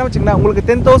பார்த்தீங்கன்னா வச்சுக்கோங்களேன் உங்களுக்கு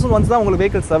 10,000 ஒன்ஸ் தான் உங்களுக்கு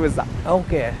வெஹிக்கிள் சர்வீஸ் தான்.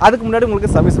 ஓகே அதுக்கு முன்னாடி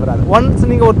உங்களுக்கு சர்வீஸ் வராது. ஒன்ஸ்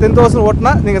நீங்கள் ஒரு 10,000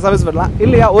 ஓட்டினா நீங்கள் சர்வீஸ் வரலாம்,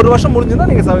 இல்லையா ஒரு வருஷம் முடிஞ்சுன்னா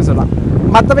நீங்கள் சர்வீஸ் வரலாம்.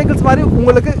 மற்ற வெஹிக்கிள்ஸ் மாதிரி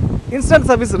உங்களுக்கு இன்ஸ்டன்ட்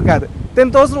சர்வீஸ் இருக்காது.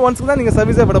 10,000 ஒன்ஸ்க்கு தான் நீங்கள்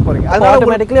சர்வீஸே விட போறீங்க. அது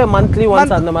ஆட்டோமேட்டிக்கலி மந்த்லி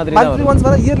ஒன்ஸ் அந்த மாதிரி மந்த்லி ஒன்ஸ்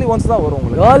வர இயர்லி ஒன்ஸ் தான் வரும்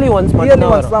உங்களுக்கு. இயர்லி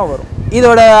ஒன்ஸ் தான் வரும்.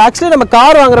 இதோட ஆக்சுவலி நம்ம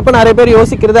கார் வாங்குறப்ப நிறைய பேர்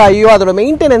யோசிக்கிறது ஐயோ அதோட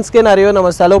மெயின்டெனன்ஸ்க்கே நிறைய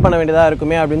நம்ம செலவு பண்ண வேண்டியதா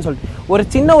இருக்குமே அப்படின்னு சொல்லிட்டு ஒரு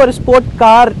சின்ன ஒரு ஸ்போர்ட்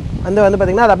கார் வந்து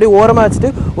பார்த்தீங்கன்னா அது அப்படியே ஓரமாக வச்சுட்டு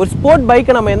ஒரு ஸ்போர்ட்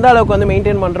பைக்கை நம்ம எந்த அளவுக்கு வந்து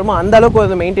மெயின்டைன் பண்ணுறோமோ அந்த அளவுக்கு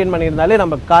வந்து மெயின்டைன் பண்ணியிருந்தாலே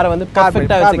நம்ம காரை வந்து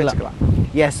பர்ஃபெக்டாக வச்சுக்கலாம்.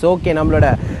 எஸ் ஓகே நம்மளோட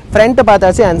ஃப்ரண்ட்டை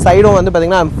பார்த்தாச்சு அண்ட் சைடும் வந்து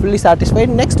பார்த்தீங்கன்னா ஃபுல்லி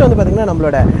சாட்டிஸ்ஃபைட். நெக்ஸ்ட் வந்து பார்த்தீங்கன்னா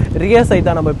நம்மளோட ரியர் சைட்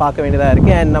தான் நம்ம பார்க்க வேண்டியதாக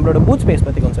இருக்குது. அண்ட் நம்மளோட பூட் ஸ்பேஸ்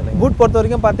பற்றி கொஞ்சம் சொல்லுங்கள். பூட் பொறுத்த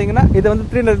வரைக்கும் பார்த்தீங்கன்னா இது வந்து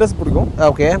 300 லிட்டர்ஸ் பிடிக்கும்.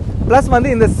 ஓகே ப்ளஸ்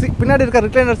வந்து இந்த பின்னாடி இருக்க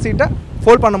ரிக்ளைனர் சீட்டை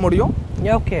ஃபோல்ட் பண்ண முடியும்.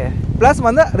 ஓகே ப்ளஸ்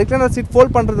வந்து ரிக்ளைனர் சீட்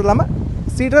ஃபோல்ட் பண்ணுறது இல்லாமல்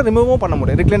சீட்டை ரிமூவும் பண்ண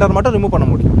முடியும். ரிக்ளைனர் மட்டும் ரிமூவ் பண்ண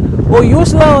முடியும்.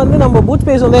 யூஸ்வலாக வந்து நம்ம பூட்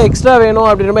ஸ்பேஸ் வந்து எக்ஸ்ட்ரா வேணும்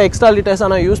அப்படின்ற எக்ஸ்ட்ரா லிட்டர்ஸ்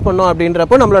ஆனால் யூஸ் பண்ணோம்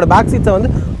அப்படின்றப்போ நம்மளோட பேக் சீட்ஸை வந்து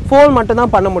ஃபோல் மட்டும்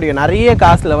தான் பண்ண முடியும் நிறைய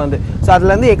காசில் வந்து. ஸோ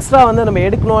அதுலேருந்து எக்ஸ்ட்ரா வந்து நம்ம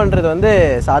எடுக்கணுன்றது வந்து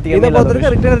சாத்தியம். இதை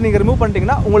பொறுத்தவரைக்கும் ரிக்ளைனர் நீங்கள் ரிமூவ்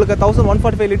பண்ணிட்டீங்கன்னா உங்களுக்கு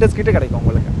 1145 லிட்டர்ஸ் கிட்ட கிடைக்கும்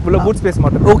உங்களுக்கு இவ்வளோ பூட் ஸ்பேஸ்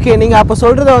மட்டும். ஓகே நீங்கள் அப்போ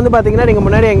சொல்கிறத வந்து பார்த்தீங்கன்னா நீங்கள்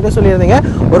முன்னாடி எங்கிட்ட சொல்லியிருந்தீங்க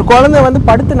ஒரு குழந்தை வந்து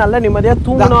படுத்து நல்லா நிம்மதியாக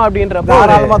தூங்கணும் அப்படின்றப்போ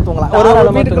தாராளமாக தூங்கலாம்.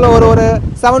 ஒரு வீட்டுக்குள்ள ஒரு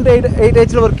 7 to 8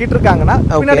 ஏஜ்ல ஒரு கிட் இருக்காங்கன்னா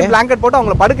பின்னாடி பிளாங்கெட் போட்டு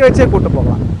அவங்களை படுக்க வச்சே கூட்டு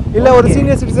போகலாம். இல்ல ஒரு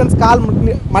சீனியர் சிட்டிசன்ஸ் கால்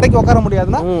மடக்கி உட்கார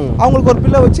முடியாதுன்னா அவங்களுக்கு ஒரு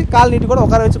பில்லை வச்சு கால் நீட்டி கூட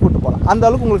உட்கார வச்சு கூட்டு போகலாம். அந்த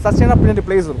அளவுக்கு உங்களுக்கு சஸ்டைனா பின்னாடி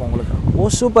பிளேஸ் இருக்கும் உங்களுக்கு. ஓ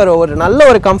சூப்பர். ஒரு நல்ல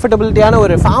ஒரு கம்ஃபர்டபிலிட்டியான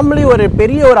ஒரு ஃபேமிலி ஒரு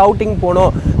பெரிய ஒரு அவுட்டிங்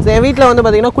போகணும். ஸோ என் வீட்டில் வந்து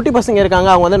பார்த்தீங்கன்னா குட்டி பசங்க இருக்காங்க,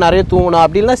 அவங்க வந்து நிறைய தூங்கணும்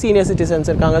அப்படின்னா சீனியர் சிட்டிசன்ஸ்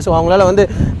இருக்காங்க. ஸோ அவங்களால வந்து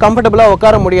கம்ஃபர்டபுளாக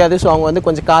உட்கார முடியாது. ஸோ அவங்க வந்து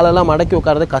கொஞ்சம் காலெல்லாம் மடக்கி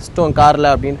உட்காரது கஷ்டம் காரில்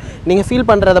அப்படின்னு நீங்கள் ஃபீல்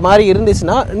பண்ணுறது மாதிரி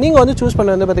இருந்துச்சுன்னா நீங்கள் வந்து சூஸ்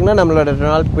பண்ண வந்து பார்த்தீங்கன்னா நம்மளோட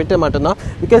ரெனால்ட் குவிட் மட்டும்தான்.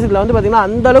 பிகாஸ் இதில் வந்து பார்த்தீங்கன்னா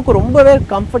அந்தளவுக்கு ரொம்பவே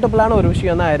கம்ஃபர்டபுளான ஒரு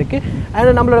விஷயம் தான் இருக்குது.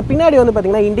 அண்ட் நம்மளோட பின்னாடி வந்து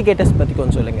பார்த்தீங்கன்னா இண்டிகேட்டர்ஸ் பற்றி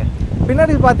கொஞ்சம் சொல்லுங்கள்.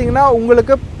 பின்னாடி பார்த்தீங்கன்னா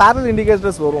உங்களுக்கு பேரல்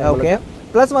இண்டிகேட்டர்ஸ் வரும். ஓகே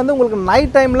ப்ளஸ் வந்து உங்களுக்கு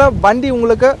நைட் டைமில் வண்டி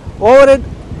உங்களுக்கு ஓவர் ஹெட்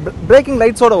பிரேக்கிங்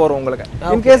லைட்ஸோட வரும் உங்களுக்கு.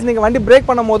 இன்கேஸ் நீங்கள் வண்டி பிரேக்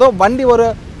பண்ணும் போதோ வண்டி ஒரு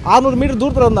 600 மீட்டர்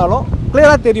தூரத்தில் இருந்தாலும்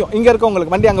கிளியராக தெரியும் இங்கே இருக்க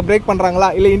உங்களுக்கு வண்டி அங்கே பிரேக் பண்ணுறாங்களா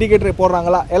இல்லை இண்டிகேட்டர்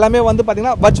போடுறாங்களா எல்லாமே வந்து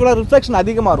பார்த்தீங்கன்னா வர்ச்சுவலாக ரிஃப்ளெக்ஷன்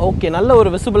அதிகமாக இருக்கும். ஓகே நல்ல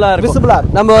ஒரு விசிபிளாக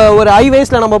நம்ம ஒரு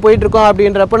ஹைவேஸில் நம்ம போயிட்டு இருக்கோம்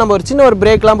அப்படின்றப்போ நம்ம ஒரு சின்ன ஒரு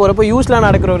பிரேக்லாம் போகிறப்போ யூஸ்லாம்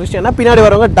நடக்கிற ஒரு விஷயம்னா பின்னாடி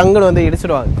வரவங்க டங்குன்னு வந்து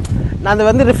இடிச்சிடுவாங்க. அது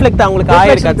வந்து ரிஃப்ளெக்ட் அவங்களுக்கு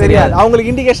ஆயிருக்கா தெரியாது, அவங்களுக்கு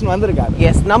இண்டிகேஷன் வந்திருக்காது.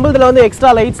 எஸ், நம்மளதுல வந்து எக்ஸ்ட்ரா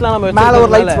லைட்ஸ்லாம் நம்ம மேல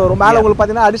ஒரு லைட்ஸ் வரும், மேல உங்களுக்கு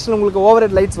பாத்தீங்கன்னா அடிஷனல் உங்களுக்கு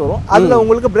ஓவர்ஹெட் லைட்ஸ் வரும், அதுல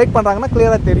உங்களுக்கு பிரேக் பண்றாங்கன்னா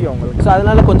கிளியரா தெரியும் உங்களுக்கு. ஸோ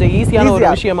அதனால கொஞ்சம் ஈஸியான ஒரு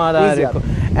விஷயமா தான் இருக்கும்.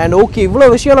 அண்ட் ஓகே, இவ்வளோ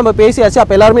விஷயம் நம்ம பேசியாச்சு.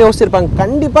 அப்போ எல்லாருமே யோசிச்சிருப்பாங்க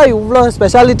கண்டிப்பாக இவ்வளோ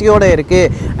ஸ்பெஷாலிட்டியோட இருக்குது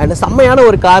அண்ட் செம்மையான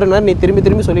ஒரு காருன்னு நீ திரும்பி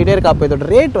திரும்பி சொல்லிகிட்டே இருக்கா. அப்போ இதோட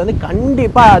ரேட் வந்து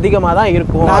கண்டிப்பாக அதிகமாக தான்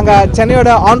இருக்கும். நாங்கள்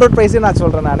சென்னையோட ஆன் ரோட் ப்ரைஸே நான்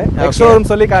சொல்கிறேன். நான்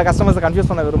எக்ஸ்ஷோரூம் சொல்லி கஸ்டமர்ஸை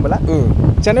கன்ஃபியூஸ் பண்ண விரும்பல.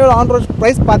 சென்னையோட ஆன் ரோட்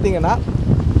ப்ரைஸ் பார்த்தீங்கன்னா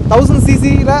 1000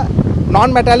 சிசியில்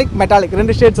நான் மெட்டாலிக் மெட்டாலிக்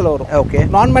 2 ஷேட்ஸில் வரும். ஓகே.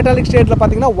 நான் மெட்டாலிக் ஷேடில்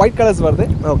பார்த்தீங்கன்னா ஒயிட் கலர்ஸ் வருது.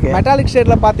 ஓகே. மெட்டாலிக்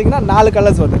ஷேடில் பார்த்தீங்கன்னா 4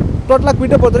 கலர்ஸ் வருது. டோட்டலாக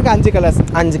குவிட்டை பொறுத்த வரைக்கும் 5 colours.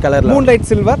 5 colour. Moon light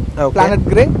silver, planet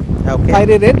grey,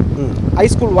 fiery red, high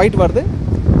school white வருது.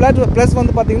 ப்ளஸ்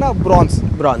வந்து பார்த்தீங்கன்னா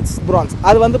பிரான்ஸ்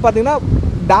அது வந்து பார்த்தீங்கன்னா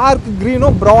டார்க்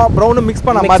க்ரீனும் ப்ரௌனும் மிக்ஸ்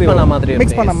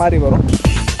பண்ண மாதிரி வரும்.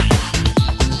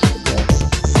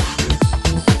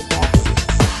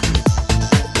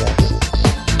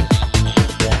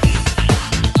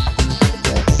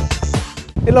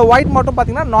 இல்லை ஒயிட் மட்டும்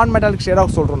பார்த்தீங்கன்னா நான் மெட்டாலிக்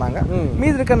ஷேடாக சொல்கிறோம் நாங்கள்.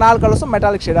 மீதி இருக்க 4 கலர்ஸும்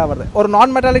மெட்டாலிக் ஷேடாக வருது. ஒரு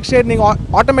நான் மெட்டாலிக் ஷேட் நீங்கள்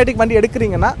ஆட்டோமேட்டிக் வண்டி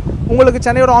எடுக்கிறீங்கன்னா உங்களுக்கு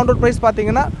சென்னையோட ஆன் ரோட் ப்ரைஸ்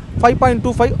பார்த்தீங்கன்னா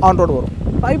 5.25 ஆன் ரோடு வரும்.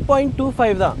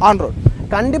 5.25 தான் ஆன் ரோட்.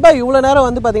 கண்டிப்பாக இவ்வளோ நேரம்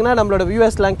வந்து பார்த்தீங்கன்னா நம்மளோட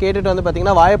வியூவர்ஸ்லாம் கேட்டுட்டு வந்து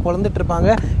பார்த்தீங்கன்னா வாயை பொழந்துட்டு இருப்பாங்க,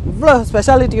 இவ்வளோ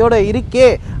ஸ்பெஷாலிட்டியோட இருக்கே,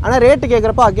 ஆனால் ரேட்டு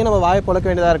கேட்குறப்ப அங்கேயும் நம்ம வாயை பொழக்க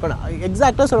வேண்டியதாக இருக்கணும்.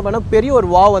 எக்ஸாக்டாக சொல்ல போனால் பெரிய ஒரு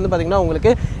வாவ் வந்து பார்த்தீங்கன்னா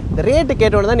உங்களுக்கு இந்த ரேட்டு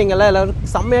கேட்டோன்னு தான் நீங்கள் எல்லோரும்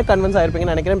செம்மையாக கன்வின்ஸ்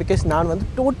ஆகிருப்பீங்கன்னு நினைக்கிறேன். பிகாஸ் நான் வந்து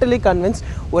டோட்டலி கன்வின்ஸ்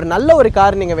ஒரு நல்ல ஒரு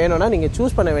கார் நீங்கள் வேணும்னா நீங்கள்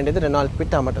சூஸ் பண்ண வேண்டியது ரெனால்ட்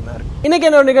குவிட்டாக மட்டும்தான் இருக்கும். இன்றைக்கி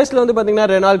என்னோட நிகழ்ச்சியில் வந்து பார்த்தீங்கன்னா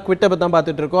ரெனால்ட் குவிட்டை பற்றி தான்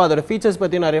பார்த்துட்டு இருக்கோம். அதோட ஃபீச்சர்ஸ்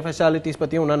பற்றியும் நிறைய ஸ்பெஷாலிட்டிஸ்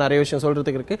பற்றியும் இன்னும் நிறைய விஷயம்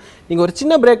சொல்கிறதுக்கு இருக்குது. நீங்கள் ஒரு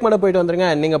சின்ன பிரேக் மட்டும் போயிட்டு வந்துருங்க.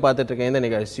 நீங்கள் பார்த்துட்டு இருக்கேன் இந்த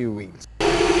நிகழ்ச்சி வீல்ஸ்.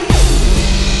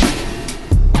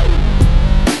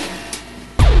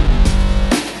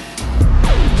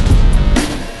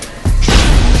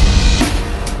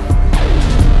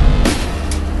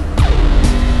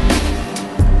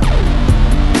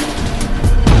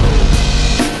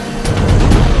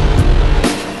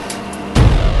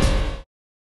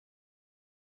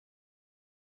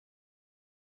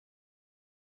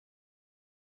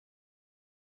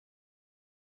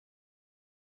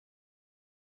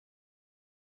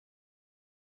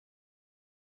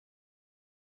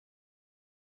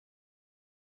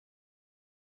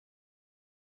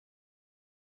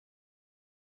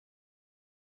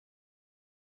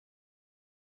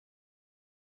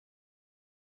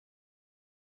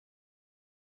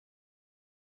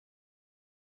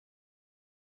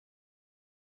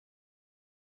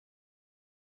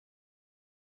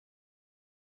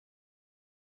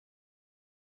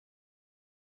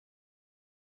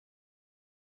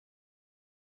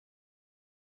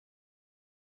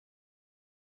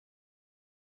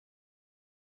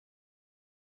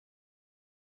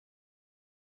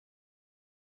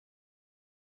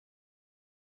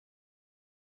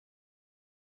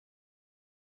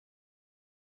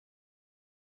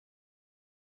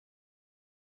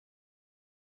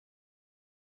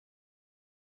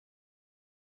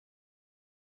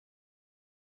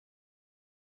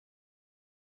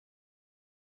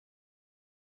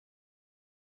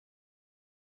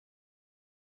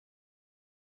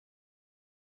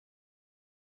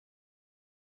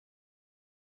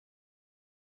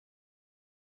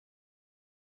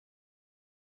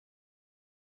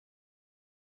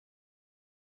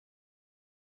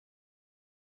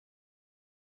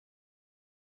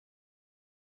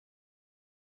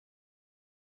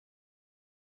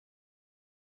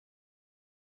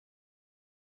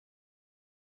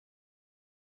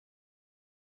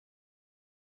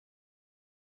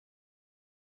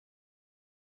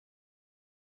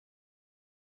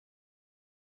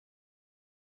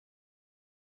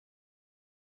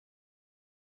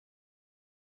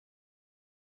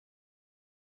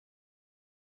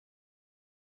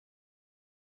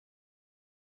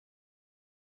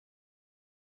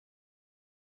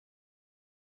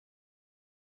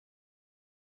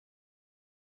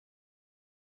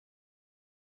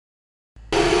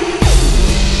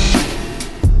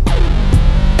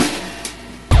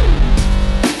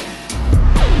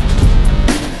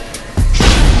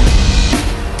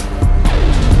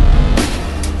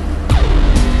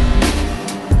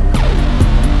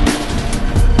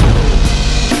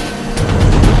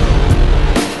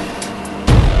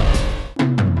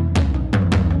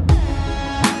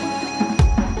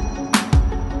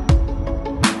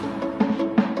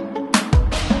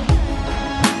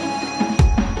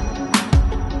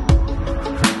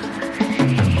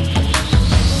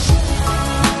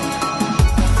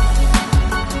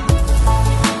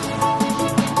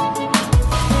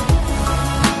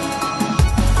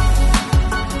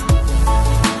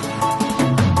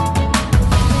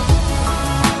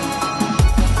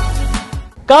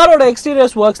 காரோட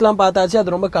எக்ஸ்டீரியர்ஸ் ஒர்க்ஸ்லாம் பார்த்தாச்சு.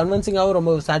 அது ரொம்ப கன்வின்சிங்காகவும்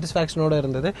ரொம்ப சாட்டிஸ்ஃபேக்ஷனோட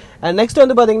இருந்தது. அண்ட் நெக்ஸ்ட்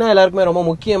வந்து பார்த்தீங்கன்னா எல்லாருக்குமே ரொம்ப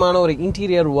முக்கியமான ஒரு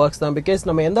இன்டீரியர் ஒர்க்ஸ் தான். பிகாஸ்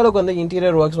நம்ம எந்த அளவுக்கு வந்து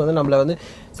இன்டீரியர் ஒர்க்ஸ் வந்து நம்மளை வந்து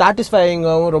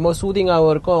சாட்டிஸ்ஃபையிங்காகவும் ரொம்ப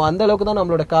சூதிங்காகவும் இருக்கும், அந்த அளவுக்கு தான்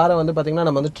நம்மளோட காரை வந்து பார்த்தீங்கன்னா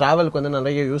நம்ம வந்து ட்ராவலுக்கு வந்து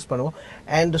நிறைய யூஸ் பண்ணுவோம்.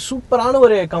 அண்ட் சூப்பரான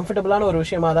ஒரு கம்ஃபர்டபுளான ஒரு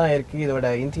விஷயமா தான் இருக்குது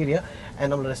இதோட இன்டீரியர்.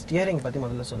 அண்ட் நம்மளோட ஸ்டியரிங் பற்றி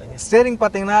முதல்ல சொல்லுங்க. ஸ்டியரிங்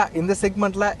பார்த்தீங்கன்னா இந்த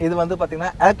செக்மெண்ட்ல இது வந்து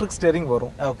பார்த்தீங்கன்னா எலக்ட்ரிக் ஸ்டியரிங்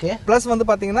வரும். ஓகே. ப்ளஸ் வந்து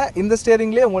பார்த்தீங்கன்னா இந்த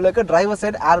ஸ்டியரிங்லேயே உங்களுக்கு டிரைவர்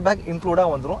சைடு ஏர் பேக் இன்க்ளூடா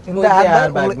வந்துடும். இந்த air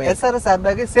bag SRS air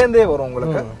bag சேர்ந்தே வரும்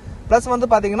உங்களுக்கு. ப்ளஸ் வந்து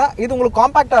பார்த்தீங்கன்னா இது உங்களுக்கு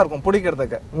காம்பாக்டா இருக்கும்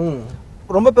பிடிக்கிறதுக்கு.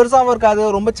 ரொம்ப பெருசாகவும் இருக்காது,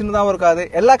 ரொம்ப சின்னதாகவும் இருக்காது.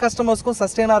 எல்லா கஸ்டமர்ஸ்க்கும்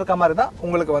சஸ்டெயினா இருக்க மாதிரி தான்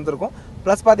உங்களுக்கு வந்திருக்கும்.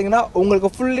 ப்ளஸ் பார்த்தீங்கன்னா உங்களுக்கு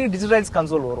ஃபுல்லி டிஜிட்டலைஸ்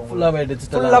கன்சோல் வரும், ஃபுல்லாகவே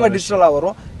டிஜிட்டலாக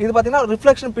வரும். இது பார்த்தீங்கன்னா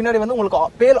ரிஃப்ளெக்ஷன் பின்னாடி வந்து உங்களுக்கு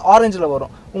பேல் ஆரஞ்சில்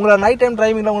வரும். உங்களோட நைட் டைம்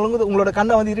டிரைவிங்ல உங்களுக்கு உங்களோட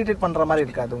கண்ணை வந்து இரிட்டேட் பண்ற மாதிரி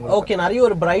இருக்காது. ஓகே. நிறைய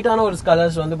ஒரு பிரைட்டான ஒரு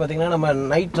கலர்ஸ் வந்து பார்த்தீங்கன்னா நம்ம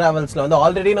நைட் டிராவல்ஸ்ல வந்து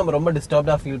ஆல்ரெடி நம்ம ரொம்ப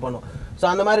டிஸ்டர்ப்டா ஃபீல் பண்ணுவோம். ஸோ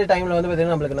அந்த மாதிரி டைம்ல வந்து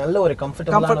பார்த்தீங்கன்னா நம்மளுக்கு நல்ல ஒரு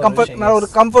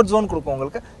கம்ஃபர்ட் ஜோன் கொடுக்கும்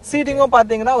உங்களுக்கு. சீட்டிங்கும்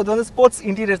பார்த்தீங்கன்னா இது வந்து ஸ்போர்ட்ஸ்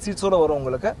இன்டீரியர் சீட்ஸோட வரும்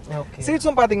உங்களுக்கு.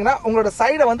 சீட்ஸும் பார்த்தீங்கன்னா உங்களோட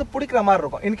சைடை வந்து பிடிக்கிற மாதிரி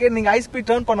இருக்கும். இன்கேஸ் நீங்க ஹை ஸ்பீட்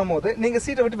டர்ன் பண்ணும்போது நீங்க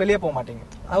சீட்டை விட்டு வெளியே போக மாட்டீங்க.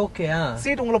 ஓகே.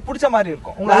 சீட் உங்களுக்கு பிடிச்ச மாதிரி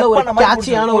இருக்கும்.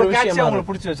 உங்களுக்கு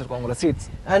பிடிச்சி வச்சிருக்கும் உங்களோட சீட்ஸ்.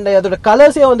 அண்ட் அதோட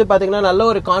கலர்ஸே வந்து பாத்தீங்கன்னா நல்ல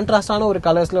ஒரு கான்ட்ராஸ்டான ஒரு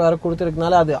கலர்ஸ்ல வர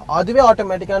கொடுத்திருக்கனால அதுவே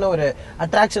ஆட்டோமேட்டிக்கான ஒரு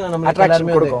அட்ராக்ஷனை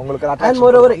நமக்கு கொடுக்கும் உங்களுக்கு. அண்ட்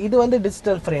மோரோவர் இது வந்து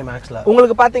டிஜிட்டல் ஃப்ரேம் ஆக்சுவலா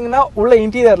உங்களுக்கு பாத்தீங்கன்னா உள்ள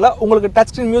இன்டீரியர்ல உங்களுக்கு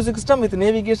touch screen music system with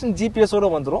navigation GPS ஓட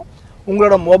வந்துரும்.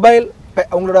 உங்களோட மொபைல்,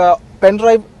 உங்களோட பென்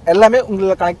டிரைவ் எல்லாமே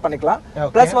உங்களை கனெக்ட் பண்ணிக்கலாம்.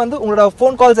 பிளஸ் வந்து உங்களோட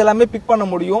போன் கால்ஸ் எல்லாமே பிக் பண்ண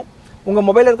முடியும். உங்க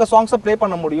மொபைல்ல இருக்க சாங்ஸை ப்ளே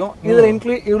பண்ண முடியும்.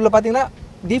 இதுல பாத்தீங்கன்னா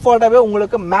டிஃபால்ட்டாவே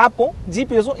உங்களுக்கு மேப்பும்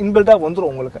GPSும் இன்பில்ட்டா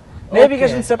வந்துரும் உங்களுக்கு.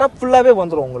 நேவிகேஷன் செட்டப் ஃபுல்லாவே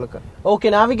வந்துரும் உங்களுக்கு. ஓகே.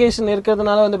 நேவிகேஷன்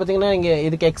இருக்கிறதுனால வந்து பாத்தீங்கன்னா இங்க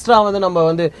இதுக்கு எக்ஸ்ட்ரா வந்து நம்ம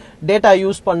வந்து டேட்டா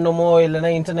யூஸ் பண்ணணுமோ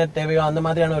இல்லனா இன்டர்நெட் தேவையோ அந்த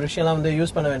மாதிரியான ஒரு விஷயம்லாம் வந்து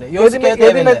யூஸ் பண்ண வேண்டிய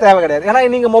எதுவுமே தேவை கிடையாது. ஏன்னா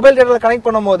நீங்க மொபைல் டேட்டால கனெக்ட்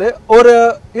பண்ணும்போது ஒரு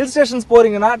ஹில் ஸ்டேஷன்ஸ்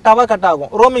போறீங்கன்னா டவர் கட்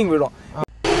ஆகும், ரோமிங் விடும்.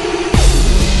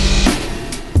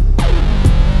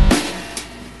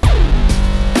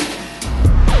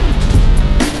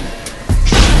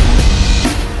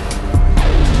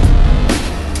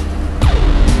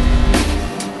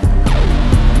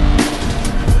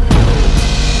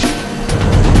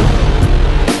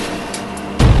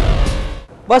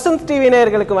 வசந்த் டிவி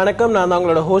நேயர்களுக்கு வணக்கம். நான் தான்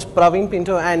உங்களோட ஹோஸ்ட் பிரவீன்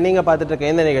பிண்டோ. அண்ட் நீங்கள் பார்த்துட்டு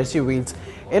இருக்க இந்த நிகழ்ச்சி வீல்ஸ்.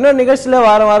 என்னோட நிகழ்ச்சியில்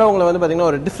வாரம் உங்களை வந்து பார்த்தீங்கன்னா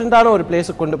ஒரு டிஃப்ரெண்டான ஒரு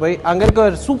பிளேஸுக்கு கொண்டு போய் அங்கே இருக்க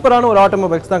ஒரு சூப்பரான ஒரு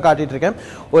ஆட்டோமொபைல்ஸ் தான் காட்டிட்டு இருக்கேன்.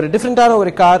 ஒரு டிஃப்ரெண்டான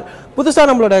ஒரு கார் புதுசாக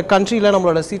நம்மளோட கண்ட்ரியில்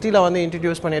நம்மளோட சிட்டியில் வந்து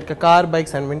இன்ட்ரடியூஸ் பண்ணியிருக்க car,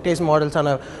 bikes and vintage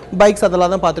மாடல்ஸான bikes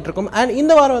அதெல்லாம் தான் பார்த்துட்டு இருக்கோம். அண்ட்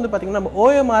இந்த வாரம் வந்து பார்த்தீங்கன்னா நம்ம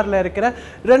OMRல இருக்கிற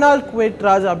ரெனால்ட் குவிட்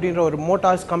ராஜ் அப்படின்ற ஒரு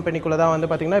மோட்டார்ஸ் கம்பெனிக்குள்ளே தான் வந்து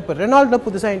பார்த்தீங்கன்னா இப்போ ரெனால்ட்டில்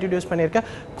புதுசாக இன்ட்ரடியூஸ் பண்ணியிருக்க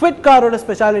குவிட் காரோட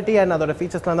ஸ்பெஷாலிட்டி அண்ட் அதோட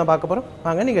ஃபீச்சர்ஸ்லாம் தான் பார்க்க போகிறோம்.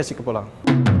 வாங்க நிகழ்ச்சிக்கு போகலாம்.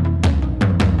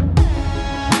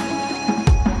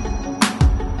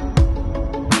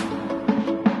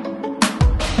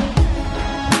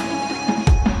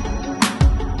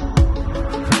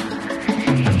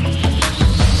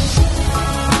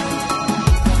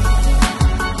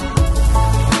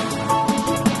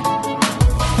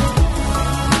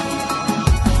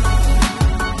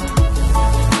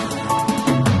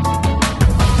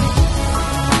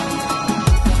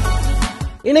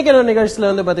 இன்னைக்கு என்ன நிகழ்ச்சியில்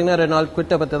வந்து பார்த்தீங்கன்னா ரெனால்ட்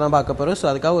குவிட்டை பற்றி தான் பார்க்க போகிறோம். ஸோ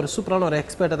அதுக்காக ஒரு சூப்பரான ஒரு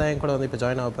எக்ஸ்பர்ட்டை தான் என் கூட வந்து இப்போ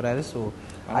ஜாயின் ஆக போகிறாரு. ஸோ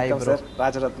சார்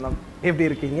ராஜரத்னம், எப்படி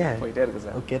இருக்கீங்க? போயிட்டே இருக்கு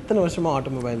சார். ஓகே. எத்தனை வருஷமா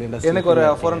ஆட்டோமொபைல் இண்டஸ்ட்ரி? எனக்கு ஒரு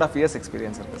 4.5 years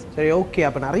எக்ஸ்பீரியன்ஸ் இருக்கு. சரி, ஓகே.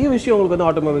 அப்போ நிறைய விஷயம் உங்களுக்கு வந்து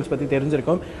ஆட்டோமொபைல்ஸ் பற்றி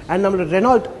தெரிஞ்சிருக்கும். அண்ட் நம்மளோட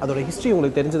ரெனால்ட் அதோட ஹிஸ்ட்ரி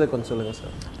உங்களுக்கு தெரிஞ்சதை கொஞ்சம் சொல்லுங்கள்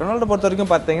சார். ரெனால்ட்டை பொறுத்த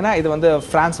வரைக்கும் பார்த்தீங்கன்னா இது வந்து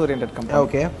ஃப்ரான்ஸ் ஓரியன்ட் கம்பெனி.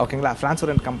 ஓகேங்களா, ஃப்ரான்ஸ்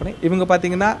ஓரியன்ட் கம்பெனி. இவங்க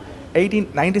பார்த்தீங்கன்னா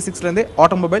 1896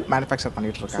 ஆட்டோமொபைல் மேனுஃபேக்சர்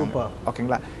பண்ணிட்டு இருக்காங்க.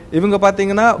 ஓகேங்களா, இவங்க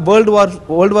பார்த்தீங்கன்னா வேர்ல்டு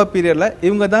வார் பீரியட்ல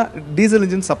இவங்க தான் டீசல்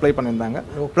இன்ஜின் சப்ளை பண்ணியிருந்தாங்க.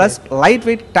 ப்ளஸ் லைட்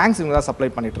வெயிட் டேங்க்ஸ் இவங்க தான் சப்ளை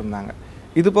பண்ணிட்டு இருந்தாங்க.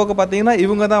 இது போக பார்த்தீங்கன்னா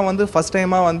இவங்க தான் வந்து ஃபர்ஸ்ட்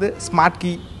டைமாக வந்து smart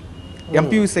key,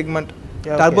 MPU segment,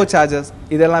 turbo chargers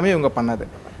இது எல்லாமே இவங்க பண்ணது.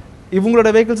 இவங்களோட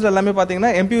வெஹிக்கிள்ஸ் எல்லாமே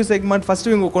பார்த்தீங்கன்னா MPU செக்மெண்ட் ஃபர்ஸ்ட்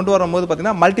இவங்க கொண்டு வரும்போது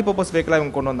பார்த்தீங்கன்னா மல்டி பர்பஸ் வெஹிக்கிளாக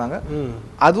இவங்க கொண்டு வந்தாங்க.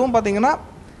 அதுவும் பார்த்தீங்கன்னா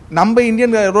நம்ம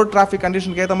இந்தியன் ரோட் டிராஃபிக்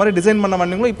கண்டிஷனுக்கு ஏற்ற மாதிரி டிசைன் பண்ண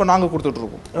வண்டிங்களும் இப்போ நாங்கள் கொடுத்துட்டு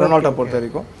இருக்கோம் ரெனால்ட்டை பொறுத்த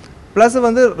வரைக்கும். ப்ளஸ்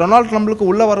வந்து ரெனால்ட் நம்மளுக்கு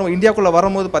உள்ள வரும் இந்தியாவுக்குள்ள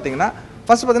வரும்போது பார்த்தீங்கன்னா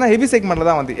ஃபர்ஸ்ட் பார்த்தீங்கன்னா ஹெவி செக்மெண்ட்ல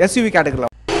தான் வந்து SUV கேட்டகரியில்.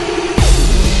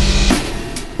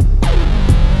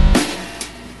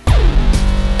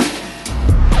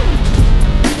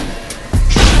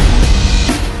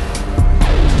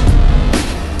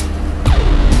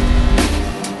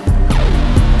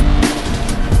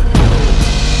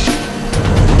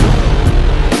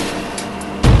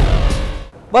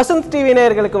 வசந்த் டிவி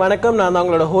நேயர்களுக்கு வணக்கம். நான் தான்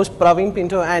உங்களோட ஹோஸ்ட் பிரவீன்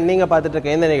பிண்டோ. அண்ட் நீங்கள் பார்த்துட்டு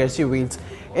இருக்க இந்த நிகழ்ச்சி வீல்ஸ்.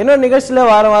 என்னோட நிகழ்ச்சியில்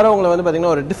வாரம் வாரம் உங்களை வந்து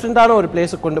பார்த்தீங்கன்னா ஒரு டிஃப்ரெண்டான ஒரு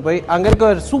பிளேஸுக்கு கொண்டு போய் அங்கே இருக்க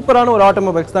ஒரு சூப்பரான ஒரு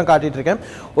ஆட்டோமொபைல்ஸ் தான் காட்டிட்டு இருக்கேன்.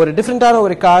 ஒரு டிஃப்ரெண்டான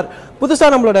ஒரு கார் புதுசாக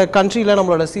நம்மளோட கண்ட்ரியில்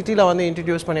நம்மளோட சிட்டியில் வந்து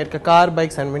இன்ட்ரடியூஸ் பண்ணியிருக்க car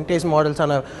bikes and vintage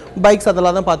மாடல்ஸான bikes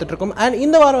அதெல்லாம் தான் பார்த்துட்டு இருக்கோம். அண்ட்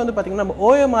இந்த வாரம் வந்து பார்த்தீங்கன்னா நம்ம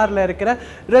ஓஎம்ஆரில் இருக்கிற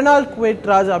ரெனால்ட் குவிட்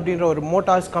ராஜ் அப்படின்ற ஒரு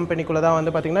மோட்டார்ஸ் கம்பெனிக்குள்ளே தான்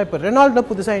வந்து பார்த்தீங்கன்னா இப்போ ரெனால்ட்டில்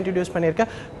புதுசாக இன்ட்ரடியூஸ் பண்ணியிருக்க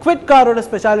குவிட் காரோட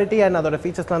ஸ்பெஷாலிட்டி அண்ட் அதோட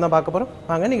ஃபீச்சர்ஸ்லாம் தான் பார்க்க போகிறோம்.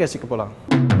 வாங்க நிகழ்ச்சிக்கு போகலாம்.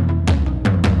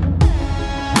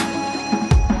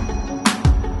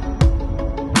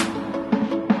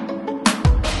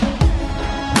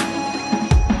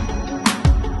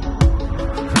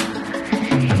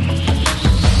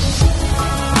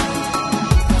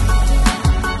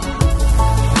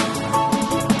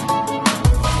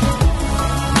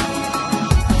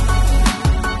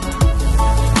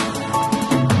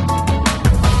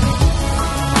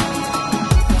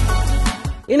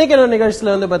 இன்னைக்கு என்னோட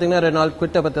நிகழ்ச்சியில் வந்து பார்த்தீங்கன்னா ரெனால்ட்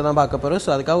குவிட்டை பற்றி தான் பார்க்க போகிறோம். ஸோ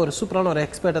அதுக்காக ஒரு சூப்பரான ஒரு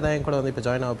எக்ஸ்பர்ட்டை தான் என் கூட வந்து இப்போ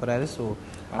ஜாயின் ஆக போகிறாரு. ஸோ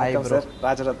சார்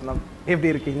ராஜரத்னம் எப்படி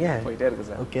இருக்கீங்க? போயிட்டே இருக்கு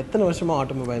சார். ஓகே, எத்தனை வருஷமா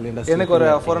ஆட்டோமொபைல் இண்டஸ்ட்ரி? எனக்கு ஒரு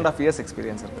 4.5 years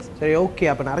எக்ஸ்பீரியன்ஸ் இருக்கு சார். சரி, ஓகே.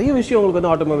 அப்போ நிறைய விஷயம் உங்களுக்கு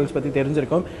வந்து ஆட்டோமொபைல்ஸ் பற்றி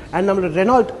தெரிஞ்சிருக்கும். அண்ட் நம்மளோட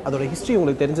ரெனால்ட் அதோட ஹிஸ்ட்ரி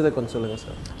உங்களுக்கு தெரிஞ்சதை கொஞ்சம் சொல்லுங்கள்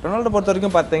சார். ரெனால்ட்டை பொறுத்த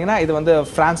வரைக்கும் பார்த்தீங்கன்னா இது வந்து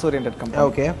ஃப்ரான்ஸ் ஓரியன்ட் கம்பெனி.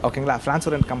 ஓகே, ஓகேங்களா. France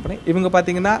orient company. இவங்க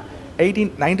பார்த்தீங்கன்னா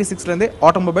 1896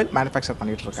 ஆட்டோமொபைல் மேனுஃபேக்சர்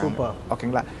பண்ணிட்டு இருக்காங்க.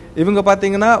 ஓகேங்களா. இவங்க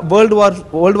பார்த்தீங்கன்னா வேர்ல்டு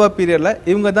வார் பீரியட்ல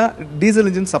இவங்க தான் டீசல்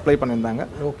இன்ஜின் சப்ளை பண்ணியிருந்தாங்க.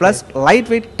 பிளஸ்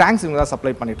லைட் வெயிட் டேங்க்ஸ் இவங்க தான்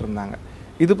சப்ளை பண்ணிட்டு இருந்தாங்க.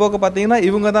 இது போக பார்த்தீங்கன்னா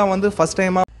இவங்க தான் வந்து ஃபர்ஸ்ட்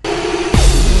டைமா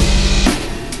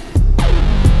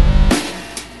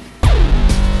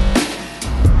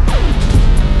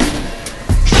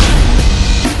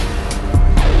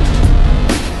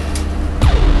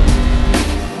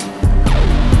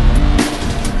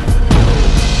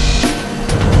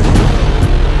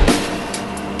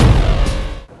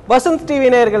வசந்த் டிவி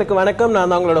நேயர்களுக்கு வணக்கம். நான்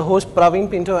தான் உங்களோட ஹோஸ்ட் பிரவீன்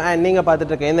பிண்டோ அண்ட் நீங்கள்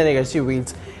பார்த்துட்டு இருக்க இந்த நிகழ்ச்சி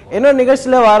வீல்ஸ். என்னோட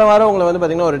நிகழ்ச்சியில் வாரம் வாரம் உங்களை வந்து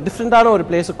பார்த்தீங்கன்னா ஒரு டிஃப்ரெண்டான ஒரு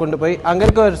பிளேஸுக்கு கொண்டு போய் அங்கே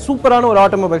இருக்க ஒரு சூப்பரான ஒரு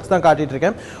ஆட்டோமொபைல்ஸ் தான் காட்டிட்டு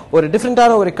இருக்கேன். ஒரு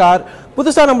டிஃப்ரெண்டான ஒரு கார்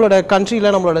புதுசாக நம்மளோட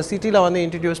கண்ட்ரியில் நம்மளோட சிட்டியில் வந்து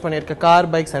இன்ட்ரடியூஸ் பண்ணியிருக்க car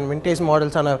bikes and vintage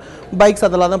மாடல்ஸான bikes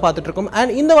அதெல்லாம் தான் பார்த்துட்டு இருக்கோம்.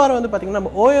 அண்ட் இந்த வாரம் வந்து பார்த்தீங்கன்னா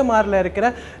நம்ம ஓஎம்ஆரில்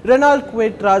இருக்கிற ரெனால்ட்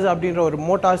குவிட் ராஜ் அப்படின்ற ஒரு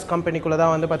மோட்டார்ஸ் கம்பெனிக்குள்ளே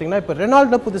தான் வந்து பார்த்தீங்கன்னா இப்போ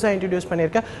ரெனால்ட்டில் புதுசாக இன்ட்ரடியூஸ்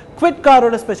பண்ணியிருக்க குவிட்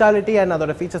காரோட ஸ்பெஷாலிட்டி அண்ட்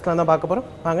அதோட ஃபீச்சர்ஸ்லாம் தான் பார்க்க போகிறோம்.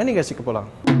 வாங்க நிகழ்ச்சிக்கு போகலாம்.